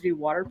really like to do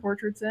water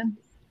portraits in.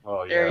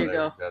 Oh yeah, There you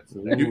go. That's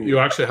You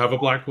actually have a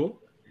black pool?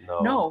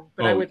 No,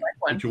 but I would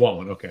like one. But you want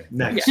one? Okay.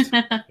 Next.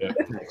 Yeah.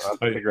 I'll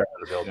figure out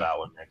how to build that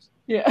one next.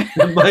 Yeah.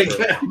 Mike.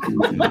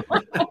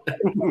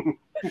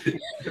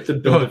 To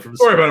build it from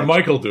Don't worry about it. scratch.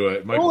 Mike will do it.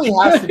 It Mike only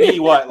has to be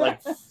what, like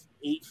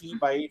 8 feet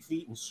by 8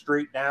 feet and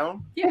straight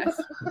down.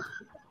 Yes.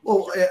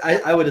 Well,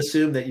 I would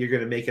assume that you're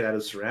going to make it out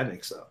of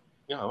ceramics, though.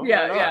 Yeah, why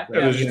yeah. not?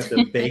 Right? You have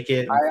to bake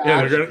it.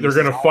 Yeah, they're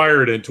gonna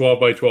fire it in 12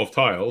 by 12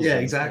 tiles. Yeah,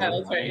 exactly. Yeah,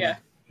 that's right, yeah.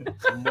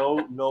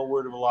 No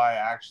word of a lie.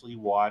 I actually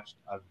watched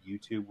a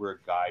YouTube where a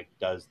guy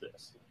does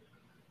this.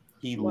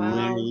 He Wow.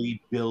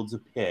 literally builds a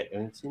pit,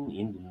 and it's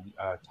in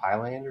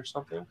Thailand or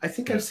something. I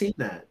think I've seen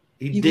that.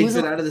 He He digs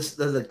it literally- out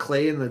of the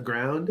clay in the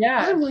ground.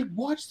 Yeah. I'm like,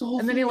 watch the whole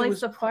And thing. then he It lights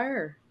was- the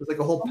fire. There's like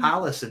a whole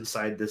palace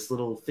inside this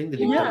little thing that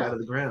he Yeah. dug out of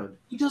the ground.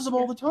 He does them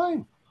all the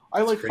time. I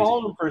That's like crazy.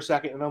 followed him for a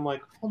second, and I'm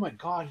like, oh my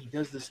god, he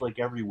does this like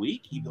every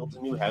week. He builds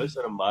a new house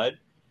out of mud.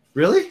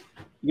 Really?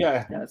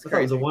 Yeah, Yeah, that's I thought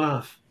it was crazy. a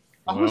one-off.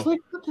 I was Wow. like,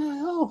 what the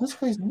hell? This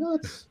guy's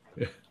nuts.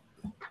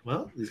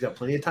 Well, he's got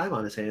plenty of time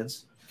on his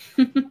hands.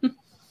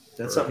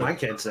 That's something I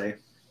can't say.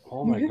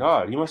 Oh my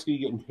God, he must be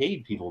getting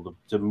paid people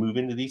to move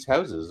into these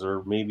houses,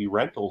 or maybe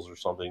rentals or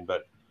something.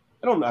 But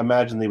I don't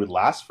imagine they would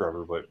last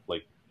forever. But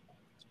like,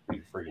 it's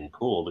pretty freaking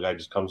cool. The guy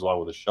just comes along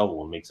with a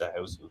shovel and makes a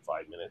house in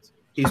 5 minutes.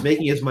 He's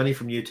making his money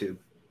from YouTube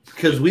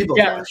because we both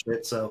Yeah. watched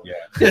it. So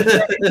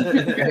Yeah.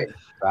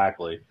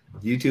 Exactly.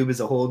 YouTube is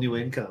a whole new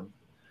income.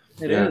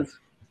 It Yeah. is.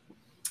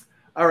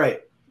 All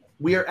right.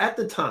 We are at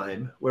the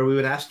time where we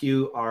would ask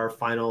you our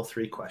final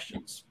 3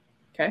 questions.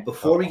 Okay.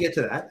 Before we get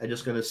to that, I'm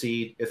just going to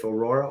see if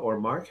Aurora or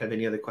Mark have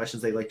any other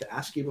questions they'd like to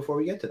ask you before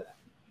we get to that.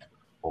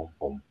 Boom,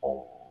 boom,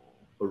 boom.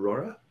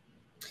 Aurora?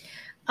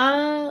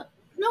 No,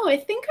 I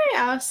think I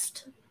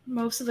asked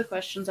most of the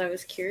questions I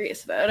was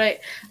curious about. I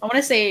want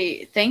to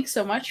say thanks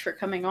so much for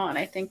coming on.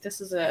 I think this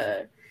is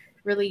a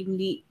really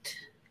neat,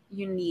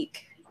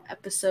 unique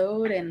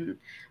episode, and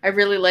I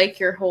really like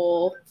your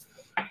whole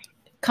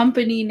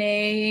company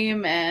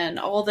name and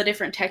all the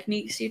different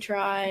techniques you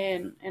try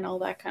and all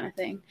that kind of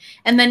thing.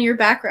 And then your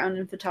background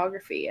in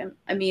photography. And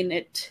I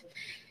mean,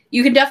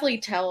 you can definitely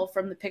tell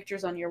from the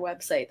pictures on your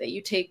website that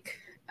you take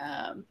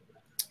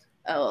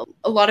a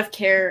lot of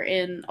care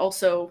in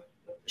also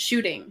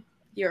shooting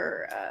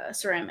your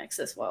ceramics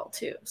as well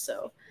too.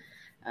 So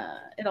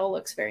it all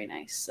looks very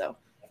nice. So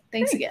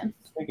thanks again.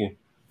 Thank you.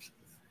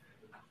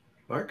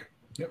 Mark?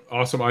 Yeah,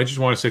 awesome. I just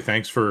want to say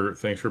thanks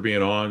for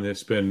being on.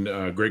 It's been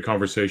a great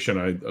conversation.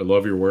 I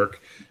love your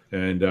work.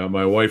 And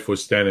my wife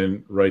was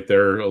standing right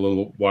there a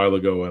little while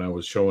ago, and I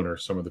was showing her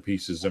some of the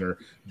pieces, and her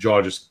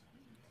jaw just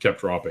kept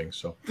dropping.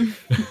 So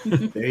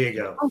There you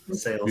go.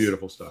 Sales.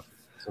 beautiful stuff.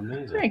 It's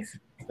amazing. Thanks.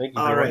 Thank you.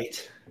 All very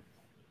right.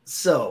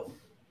 So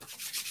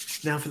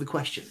now for the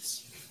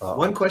questions. much.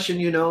 1 question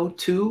you know,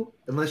 2,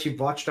 unless you've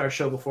watched our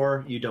show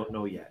before, you don't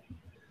know yet.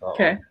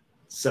 Okay.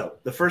 So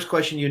the first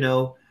question you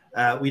know,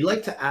 we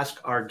like to ask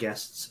our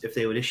guests if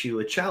they would issue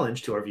a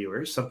challenge to our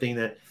viewers, something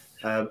that,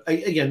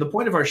 again, the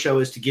point of our show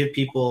is to give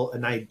people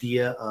an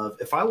idea of,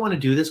 if I want to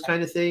do this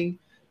kind of thing,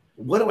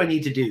 what do I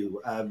need to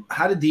do?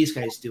 How did these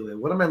guys do it?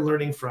 What am I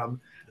learning from,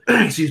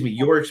 excuse me,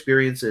 your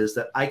experiences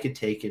that I could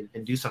take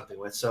and do something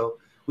with? So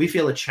we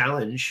feel a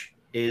challenge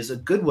is a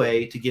good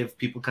way to give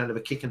people kind of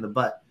a kick in the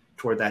butt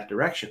toward that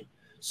direction.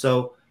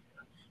 So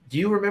do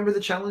you remember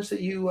the challenge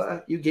that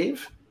you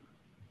gave?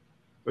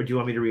 Or do you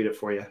want me to read it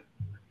for you?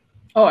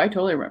 Oh, I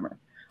totally remember.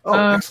 Oh,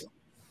 excellent.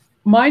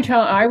 My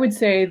challenge, I would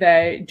say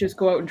that just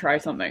go out and try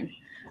something.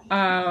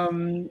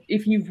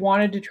 If you've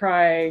wanted to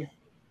try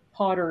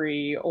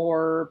pottery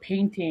or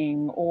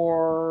painting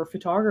or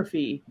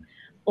photography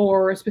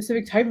or a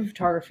specific type of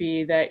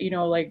photography that,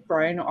 like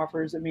Brian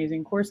offers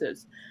amazing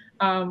courses,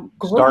 go out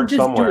Start and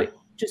just somewhere. do it.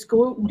 Just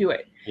go out and do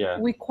it. Yeah.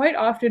 We quite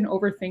often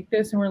overthink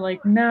this and we're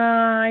like,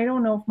 nah, I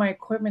don't know if my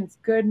equipment's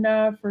good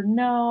enough, or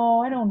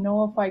no, I don't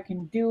know if I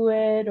can do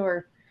it,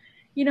 or,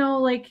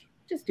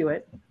 just do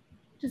it.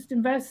 Just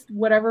invest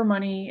whatever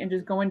money and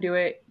just go and do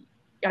it.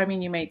 I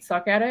mean, you may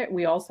suck at it.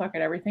 We all suck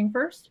at everything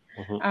first.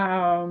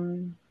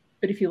 Mhm.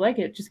 But if you like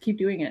it, just keep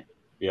doing it.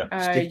 Yeah.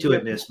 Stick to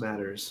itness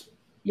matters.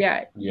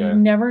 Yeah. Yeah. You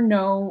never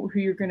know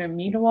who you're going to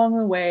meet along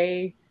the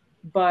way,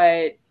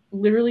 but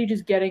literally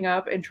just getting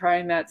up and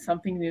trying that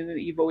something new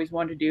that you've always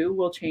wanted to do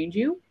will change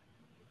you,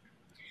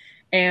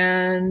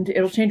 and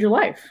it'll change your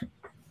life.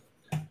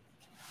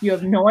 You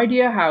have no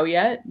idea how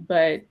yet,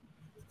 but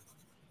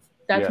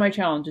that's my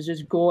challenge, is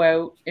just go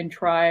out and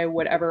try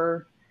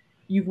whatever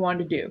you've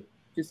wanted to do.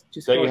 Just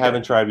that go you do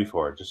haven't it. tried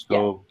before. Just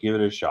go give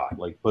it a shot.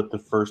 Like, put the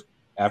first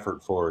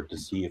effort forward to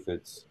see if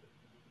it's,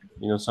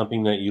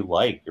 something that you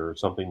like, or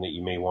something that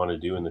you may want to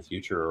do in the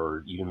future,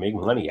 or even make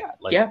money at.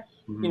 Like, Yeah.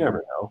 you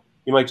never know.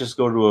 You might just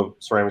go to a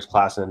ceramics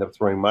class and end up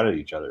throwing mud at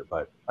each other,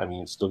 but I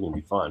mean, it's still going to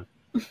be fun.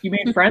 You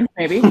made friends,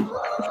 maybe.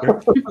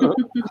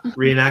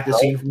 Reenact a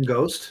scene from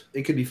Ghost.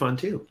 It could be fun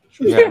too.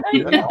 Yeah.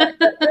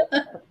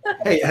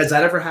 Hey, has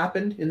that ever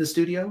happened in the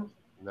studio?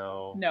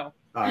 No. No.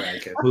 All right,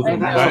 okay.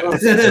 Moving I on.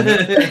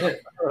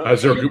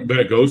 Has there been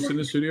a ghost in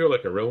the studio,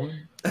 like a real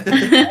one?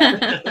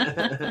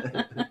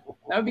 That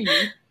would be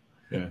neat.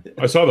 Yeah,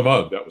 I saw the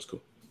mug. That was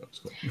cool.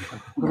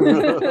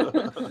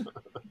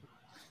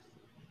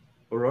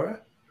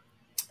 Aurora?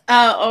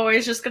 I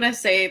was just gonna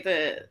say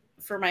that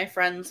for my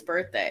friend's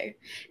birthday,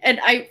 and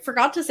I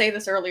forgot to say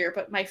this earlier,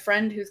 but my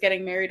friend who's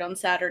getting married on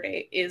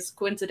Saturday is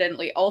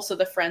coincidentally also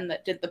the friend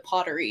that did the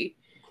pottery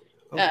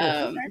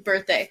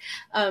birthday.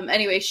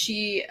 Anyway,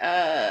 she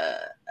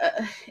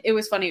it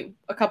was funny.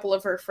 A couple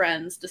of her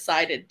friends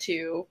decided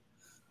to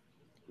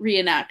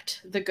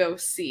reenact the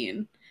ghost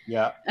scene.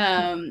 Yeah.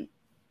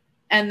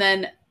 And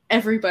then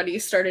everybody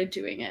started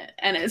doing it,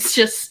 and it's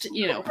just,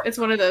 it's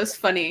one of those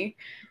funny,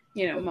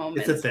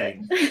 moments. It's a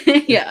thing.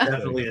 Yeah.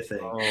 Definitely a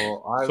thing.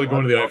 It's like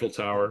going to the Eiffel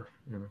Tower.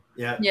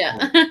 Yeah.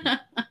 Yeah.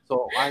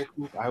 So I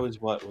think I was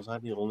I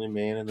the only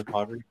man in the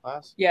pottery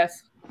class?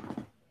 Yes.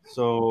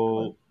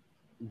 So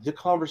the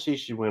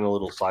conversation went a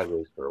little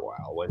sideways for a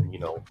while when,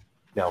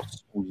 now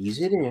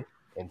squeeze it in.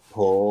 and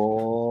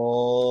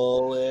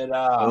pull it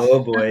up. Oh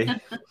boy.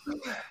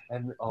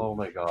 And oh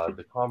my god,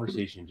 the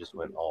conversation just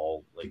went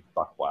all like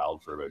buck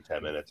wild for about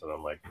 10 minutes, and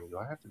I'm like, do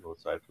I have to go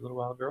outside for a little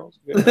while, girls?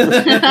 Would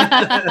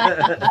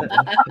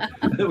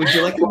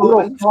you like a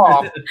moment?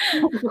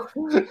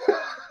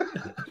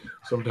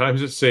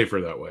 Sometimes it's safer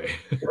that way.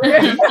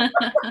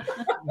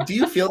 Do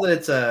you feel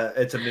that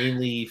it's a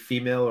mainly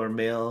female or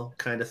male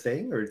kind of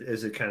thing, or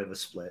is it kind of a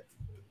split?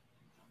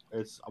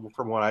 It's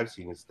from what I've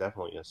seen, it's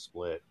definitely a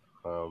split.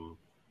 On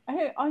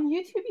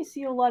YouTube, you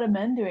see a lot of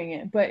men doing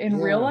it, but in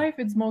real life,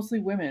 it's mostly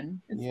women.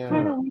 It's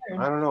kind of weird.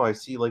 I don't know. I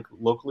see like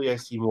locally, I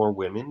see more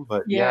women,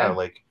 but Yeah.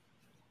 like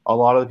a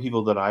lot of the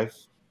people that I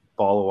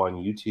follow on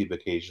YouTube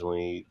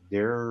occasionally,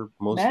 they're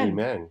mostly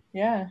men.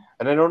 Yeah.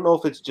 And I don't know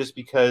if it's just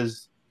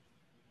because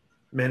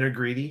Men are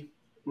greedy.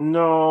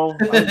 no,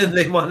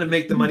 They want to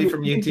make the money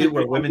from YouTube,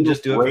 where women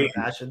just do it for the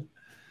passion.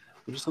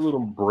 They're just a little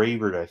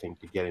braver, I think,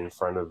 to get in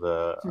front of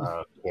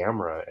the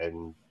camera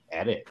and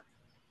edit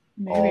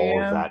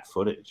all of that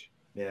footage.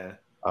 Yeah.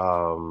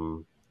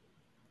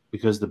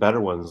 Because the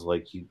better ones,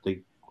 like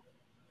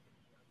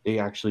they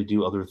actually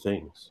do other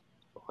things.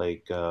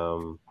 Like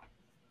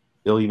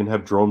they'll even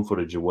have drone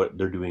footage of what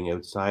they're doing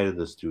outside of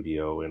the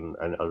studio and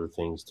other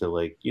things to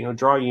like,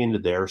 draw you into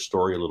their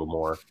story a little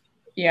more.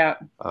 Yeah.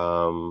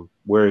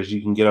 Whereas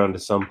you can get onto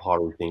some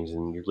pottery things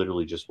and you're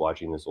literally just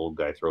watching this old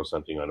guy throw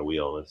something on a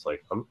wheel, and it's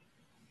like, I'm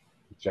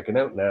checking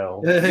out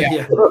now.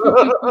 Yeah.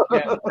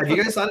 Have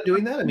you guys thought of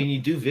doing that? I mean, you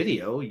do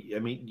video. I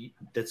mean,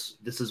 this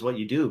is what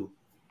you do,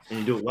 and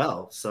you do it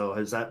well. So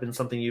has that been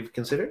something you've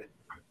considered?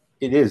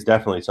 It is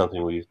definitely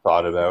something we've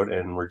thought about,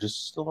 and we're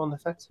just still on the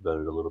fence about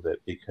it a little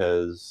bit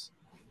because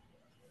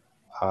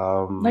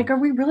like, are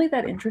we really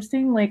that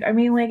interesting? Like, I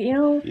mean, like,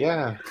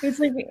 yeah, it's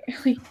like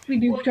we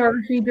do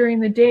photography during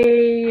the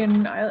day,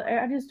 and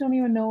I just don't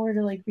even know where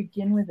to like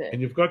begin with it.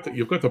 And you've got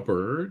the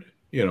bird.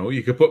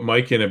 You could put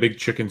Mike in a big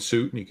chicken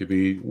suit, and he could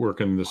be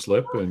working the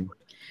slip, and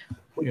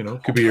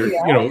could be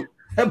your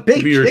a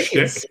big your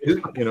chicken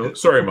shtick. suit.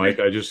 Sorry, Mike.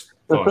 I just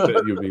thought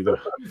that you'd be the.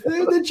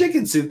 Where did the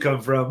chicken suit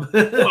come from?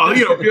 Well, I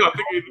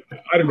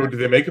don't know. Do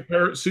they make a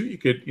parrot suit? You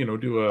could,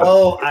 do a.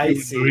 Oh, I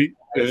see.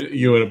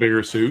 You in a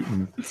bigger suit,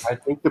 and I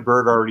think the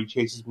bird already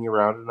chases me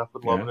around enough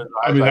with love in his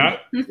eyes. I mean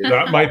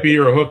that might be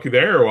your hook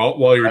there.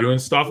 While you're doing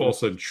stuff, all of a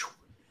sudden,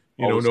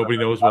 nobody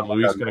knows when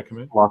Louis is going to come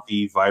in.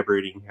 Fluffy,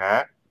 vibrating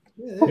hat.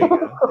 Yeah, there you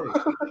go.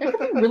 It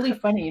could be really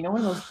funny, one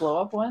of those blow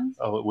up ones.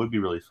 Oh, it would be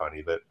really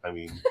funny, but I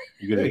mean,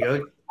 There you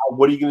go.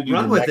 what are you going to do?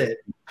 Run with it.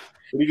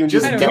 What are you going to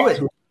Just do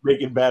it.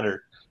 Make it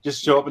better.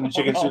 Just show up in the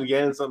chicken suit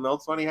again, and something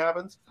else funny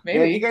happens. Maybe.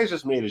 Yeah, you guys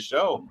just made a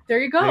show. There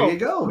you go. There you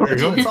go.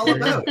 That's what it's all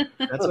about.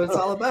 That's what it's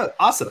all about.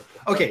 Awesome.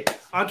 Okay,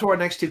 on to our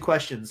next two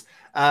questions.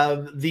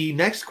 The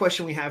next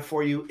question we have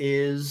for you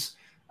is,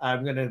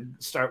 I'm going to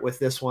start with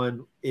this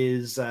one,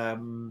 is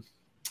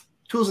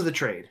tools of the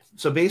trade.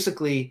 So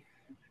basically,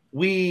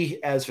 we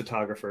as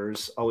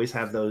photographers always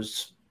have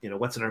those,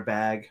 what's in our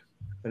bag,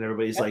 and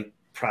everybody's like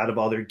proud of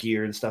all their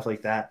gear and stuff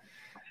like that.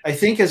 I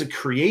think as a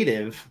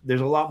creative,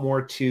 there's a lot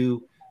more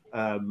to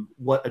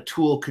what a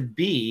tool could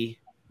be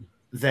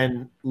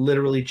than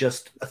literally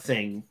just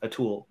a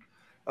tool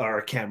or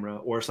a camera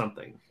or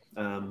something.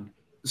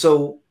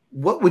 So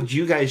what would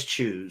you guys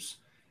choose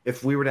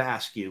if we were to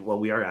ask you, well,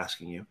 we are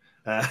asking you,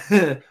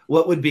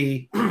 what would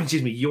be,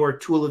 your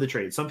tool of the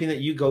trade, something that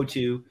you go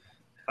to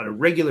on a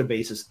regular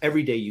basis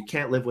every day, you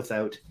can't live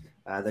without,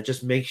 that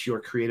just makes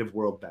your creative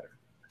world better?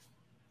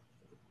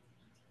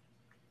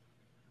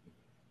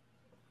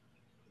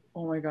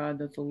 Oh my God,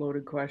 that's a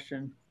loaded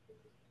question.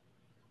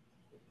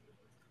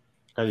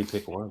 How do you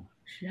pick one?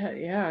 Shit,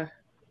 yeah.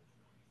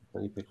 How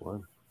do you pick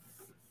one?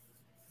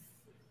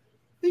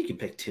 You can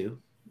pick two.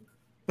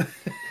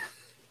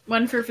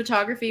 One for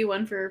photography,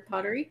 one for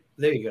pottery.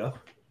 There you go.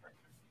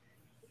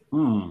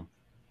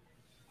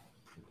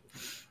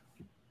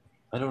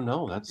 I don't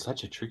know. That's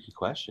such a tricky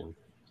question.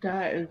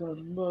 That is a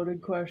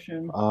loaded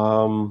question.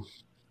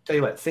 Tell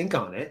you what, think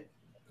on it.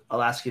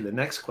 I'll ask you the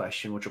next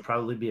question, which will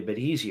probably be a bit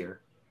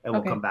easier, and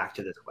we'll come back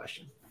to this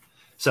question.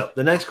 So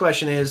the next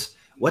question is,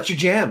 what's your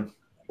jam?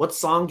 What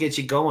song gets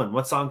you going?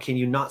 What song can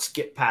you not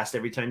skip past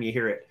every time you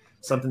hear it?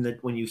 Something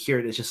that when you hear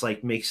it, it's just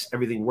like makes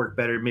everything work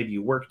better. Maybe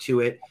you work to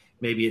it.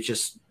 Maybe it's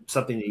just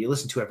something that you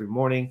listen to every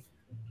morning.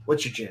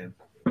 What's your jam?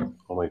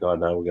 Oh my God,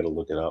 now we got to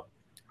look it up.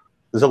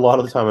 There's a lot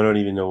of the time I don't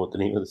even know what the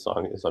name of the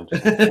song is. I'm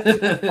just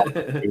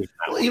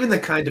well, even the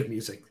kind of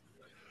music.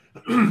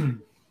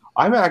 I'm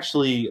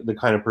actually the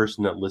kind of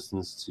person that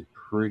listens to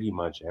pretty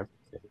much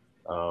everything.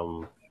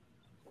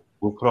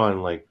 We'll put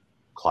on like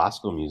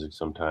classical music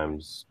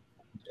sometimes.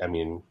 I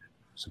mean,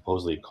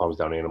 supposedly it calms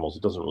down animals.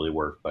 It doesn't really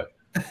work, but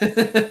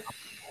let's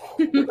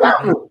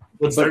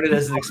start it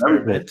as an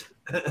experiment.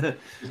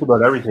 Just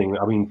about everything.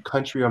 I mean,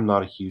 country I'm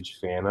not a huge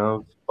fan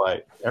of,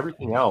 but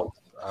everything else.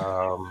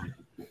 I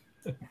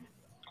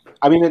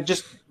mean, it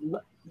just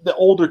the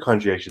older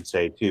country, I should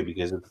say, too,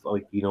 because it's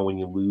like, when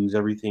you lose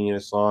everything in a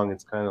song,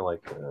 it's kind of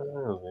like kind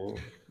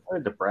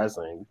of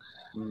depressing.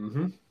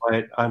 Mm-hmm.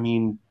 But I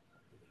mean,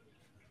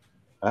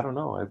 I don't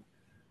know.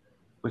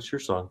 What's your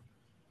song?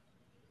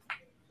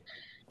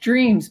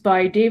 Dreams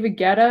by David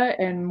Guetta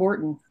and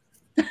Morton.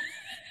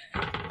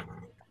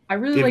 I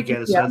really like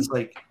David Guetta, it. so that's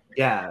like,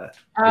 yeah. It's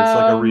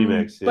like a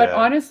remix, But yeah.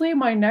 honestly,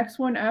 my next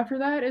one after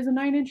that is a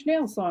Nine Inch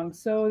Nails song.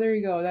 So there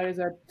you go. That is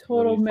our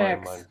total Let me find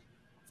mix. mine.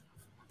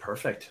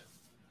 Perfect.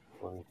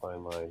 Let me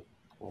find mine.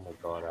 Oh my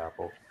God,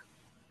 Apple.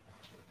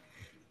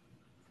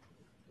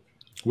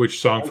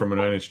 Which song from a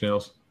Nine Inch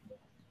Nails?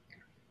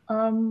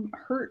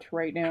 Hurt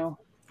right now.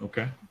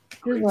 Okay. This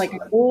is Great like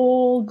song. an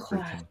old Great song.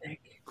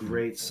 classic.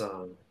 Great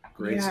song.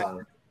 Great Yeah.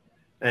 song.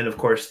 And of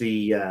course,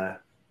 the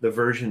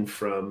version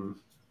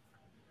from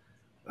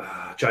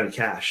Johnny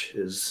Cash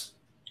is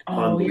Oh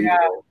yeah,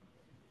 unbelievable.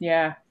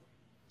 yeah.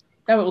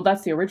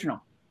 That's the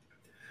original.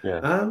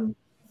 Yeah.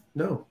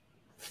 No,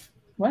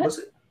 What? was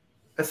it?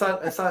 I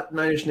thought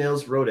Nine Inch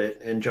Nails wrote it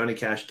and Johnny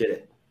Cash did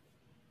it.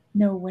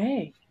 No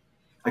way.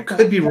 I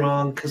could be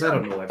wrong because I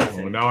don't know Oh,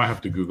 everything. now I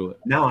have to Google it.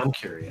 Now I'm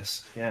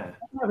curious. Yeah. I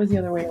thought it was the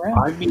other way around.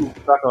 I've been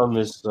stuck on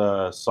this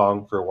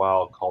song for a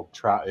while called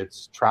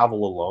it's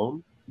Travel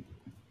Alone.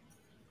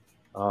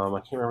 I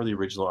can't remember the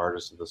original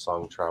artist of the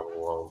song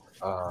Travel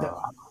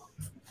Alone.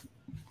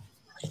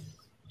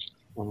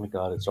 Oh my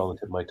God, it's on the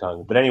tip of my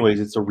tongue. But anyways,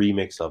 it's a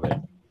remix of it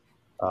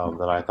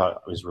that I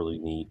thought was really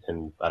neat.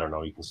 And I don't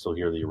know, you can still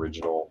hear the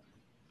original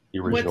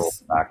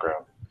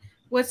background.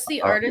 What's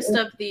the artist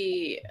of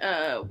the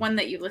one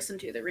that you listened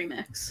to, the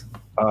remix?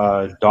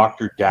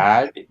 Dr.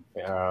 Dad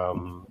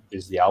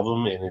is the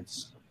album, and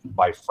it's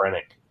by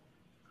Frenic.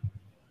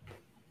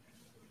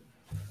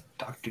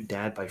 Dr.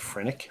 Dad by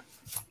Frenic.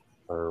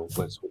 Or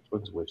which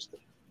the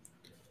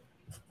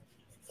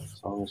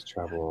song is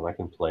Travel Alone. I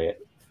can play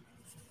it.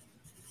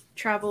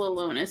 Travel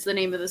Alone is the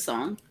name of the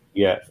song.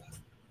 Yeah.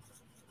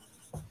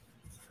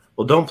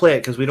 Well, don't play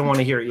it because we don't want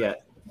to hear it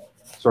yet.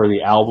 Sorry,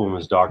 the album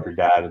is Dr.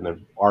 Dad, and the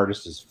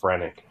artist is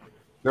Frenic.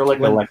 They're like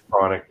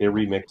electronic. They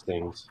remix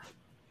things.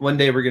 One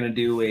day we're going to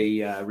do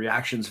a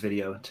reactions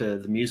video to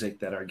the music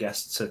that our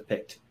guests have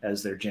picked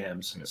as their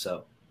jams.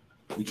 So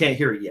we can't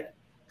hear it yet.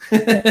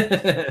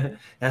 It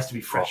has to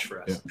be fresh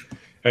for us. Yeah.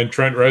 And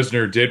Trent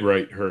Reznor did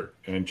write Hurt,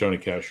 and Johnny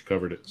Cash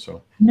covered it.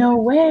 So No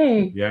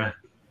way. yeah,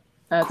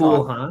 That's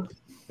Cool, awesome. huh?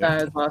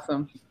 That is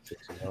awesome.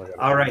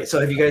 All right. So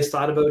have you guys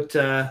thought about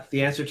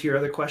the answer to your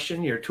other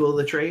question, your tool of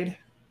the trade?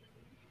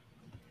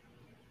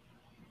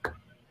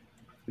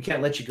 We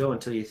can't let you go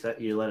until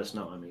you let us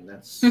know. I mean,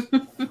 that's... well,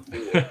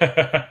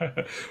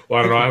 I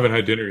don't know. I haven't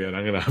had dinner yet.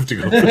 I'm gonna have to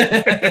go.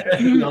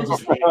 I'll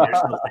just stay here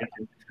still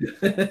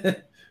thinking.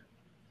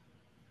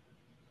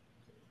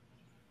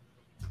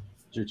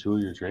 What's your tool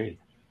of your trade?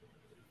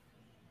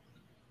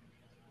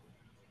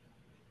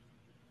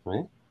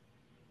 Right?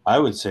 I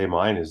would say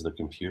mine is the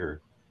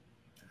computer.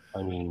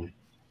 I mean,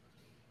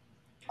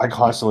 I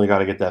constantly got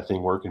to get that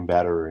thing working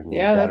better and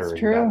Yeah, better that's and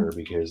true. better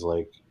because,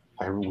 like,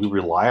 we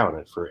rely on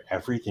it for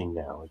everything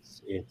now.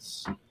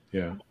 It's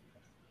Yeah.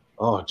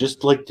 Oh,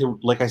 just like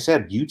I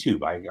said,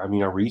 YouTube. I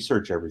mean, I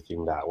research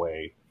everything that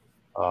way,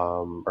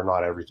 or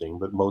not everything,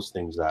 but most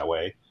things that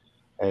way,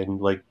 and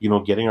like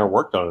getting our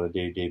work done on a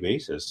day-to-day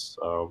basis.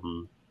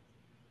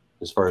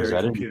 As far as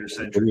Very that,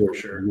 computer-centric, for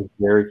sure.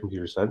 Very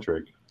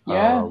computer-centric.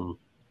 Yeah.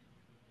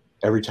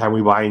 Every time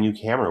we buy a new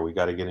camera, we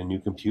got to get a new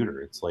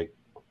computer. It's like,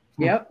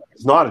 Yep.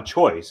 it's not a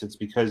choice. It's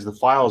because the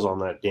files on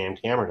that damn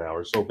camera now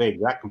are so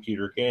big that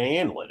computer can't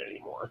handle it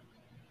anymore.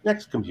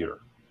 Next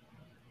computer.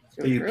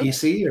 Are you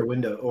PC or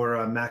Windows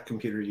or Mac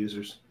computer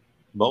users?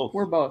 Both.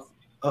 We're both.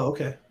 Oh,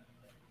 okay.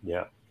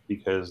 Yeah,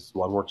 because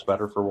one works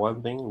better for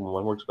one thing and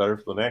one works better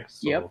for the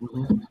next. So, Yep.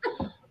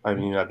 I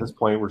mean, at this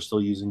point, we're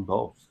still using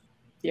both.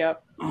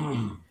 Yep.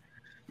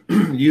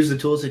 Use the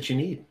tools that you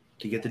need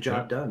to get the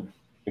job done.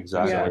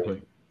 Exactly.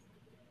 Exactly.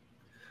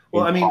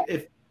 Well, I mean,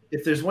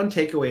 if there's one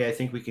takeaway I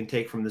think we can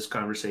take from this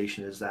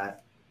conversation is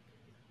that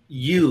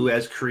you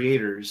as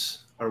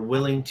creators are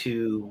willing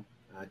to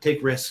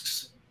take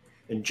risks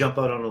and jump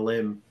out on a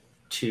limb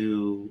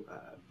to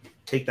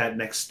take that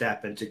next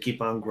step and to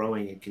keep on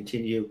growing and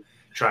continue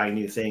trying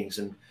new things.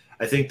 And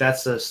I think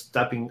that's a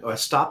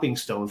stopping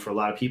stone for a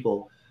lot of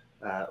people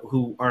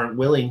who aren't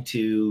willing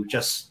to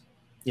just,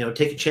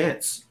 take a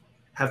chance,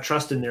 have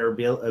trust in their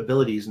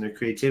abilities and their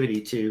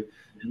creativity to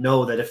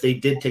know that if they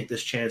did take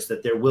this chance,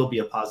 that there will be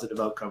a positive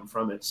outcome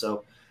from it.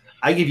 So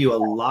I give you a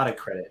lot of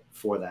credit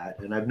for that.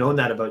 And I've known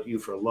that about you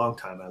for a long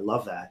time. I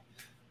love that.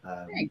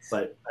 Thanks.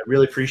 But I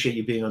really appreciate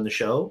you being on the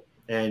show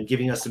and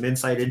giving us some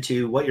insight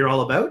into what you're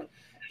all about,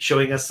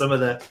 showing us some of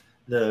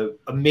the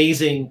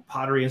amazing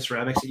pottery and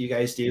ceramics that you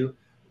guys do.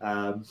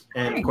 And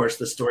of course,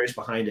 the stories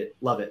behind it.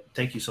 Love it.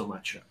 Thank you so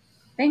much.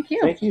 Thank you.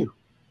 Thank you.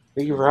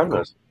 Thank you for having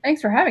us.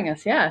 Thanks for having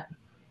us. Yeah.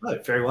 Oh,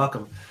 very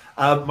welcome.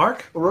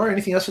 Mark, Aurora,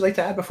 anything else you'd like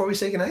to add before we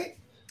say goodnight?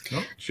 No,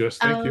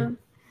 just thank you.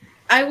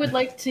 I would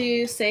like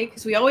to say,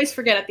 because we always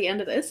forget at the end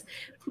of this,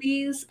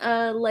 please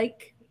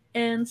like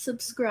and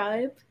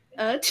subscribe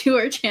to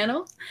our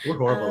channel. We're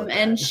horrible at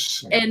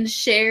that. and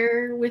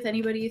share with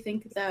anybody you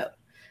think that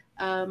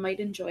might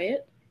enjoy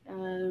it.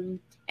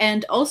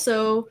 And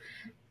also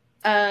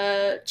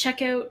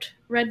check out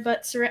Red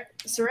Butt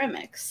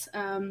Ceramics.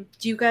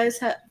 Do you guys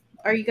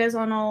are you guys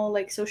on all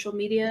like social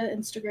media,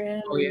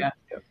 Instagram? Oh yeah.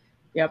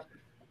 Yep.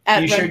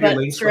 At You shared Red your Butt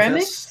links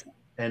Ceramics. with us,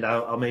 and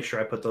I'll make sure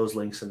I put those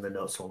links in the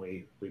notes when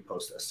we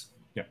post this.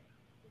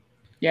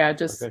 Yeah,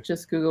 just Okay.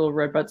 just Google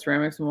Red Butt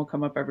Ceramics and we'll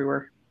come up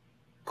everywhere.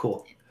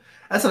 Cool.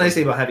 That's the nice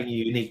thing about having a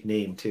unique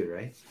name too,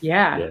 right?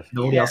 Yeah, Yes.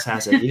 Nobody else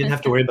has it. You didn't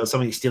have to worry about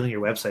somebody stealing your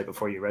website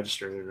before you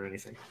registered it or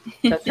anything.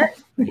 that's right.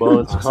 Well,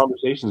 it's a Awesome.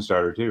 conversation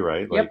starter too,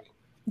 right? Yep. Like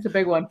It's a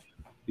big one.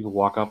 people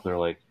walk up and they're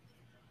like,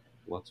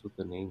 "What's with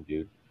the name,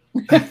 dude?"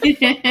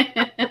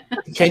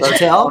 Can't you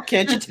tell?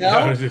 Can't you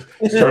Yeah, tell? just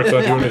starts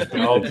on doing his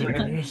belt.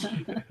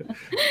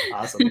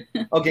 Awesome.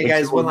 Okay,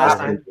 guys, one last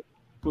time.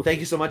 Thank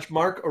you so much,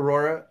 Mark,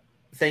 Aurora.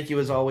 Thank you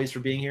as always for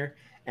being here.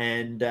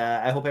 And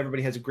I hope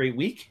everybody has a great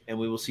week, and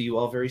we will see you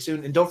all very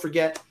soon. And don't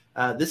forget,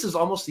 this is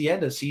almost the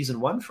end of season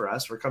 1 for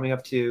us. We're coming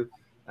up to,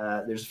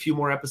 there's a few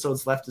more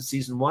episodes left of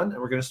season 1, and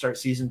we're going to start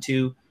season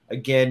 2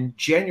 again.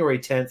 January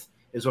 10th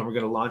is when we're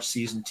going to launch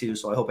season 2.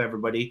 So I hope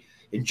everybody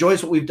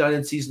enjoys what we've done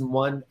in season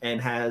 1 and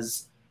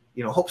has,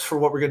 hopes for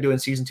what we're going to do in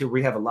season 2.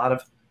 We have a lot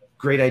of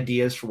great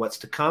ideas for what's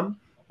to come.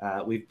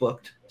 We've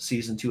booked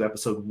season 2,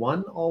 episode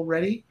 1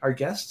 already, our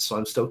guests. So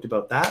I'm stoked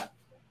about that.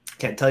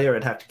 Can't tell you or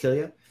I'd have to kill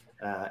you.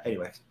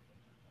 Anyway,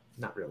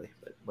 not really,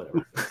 but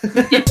whatever.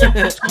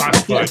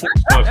 Classified.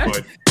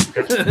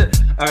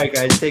 All right,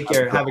 guys, take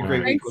care. Have a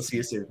great week. We'll see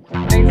you soon.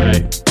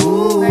 Thanks.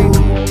 Right.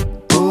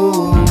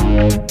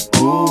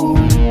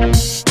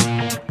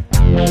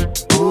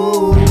 Thanks.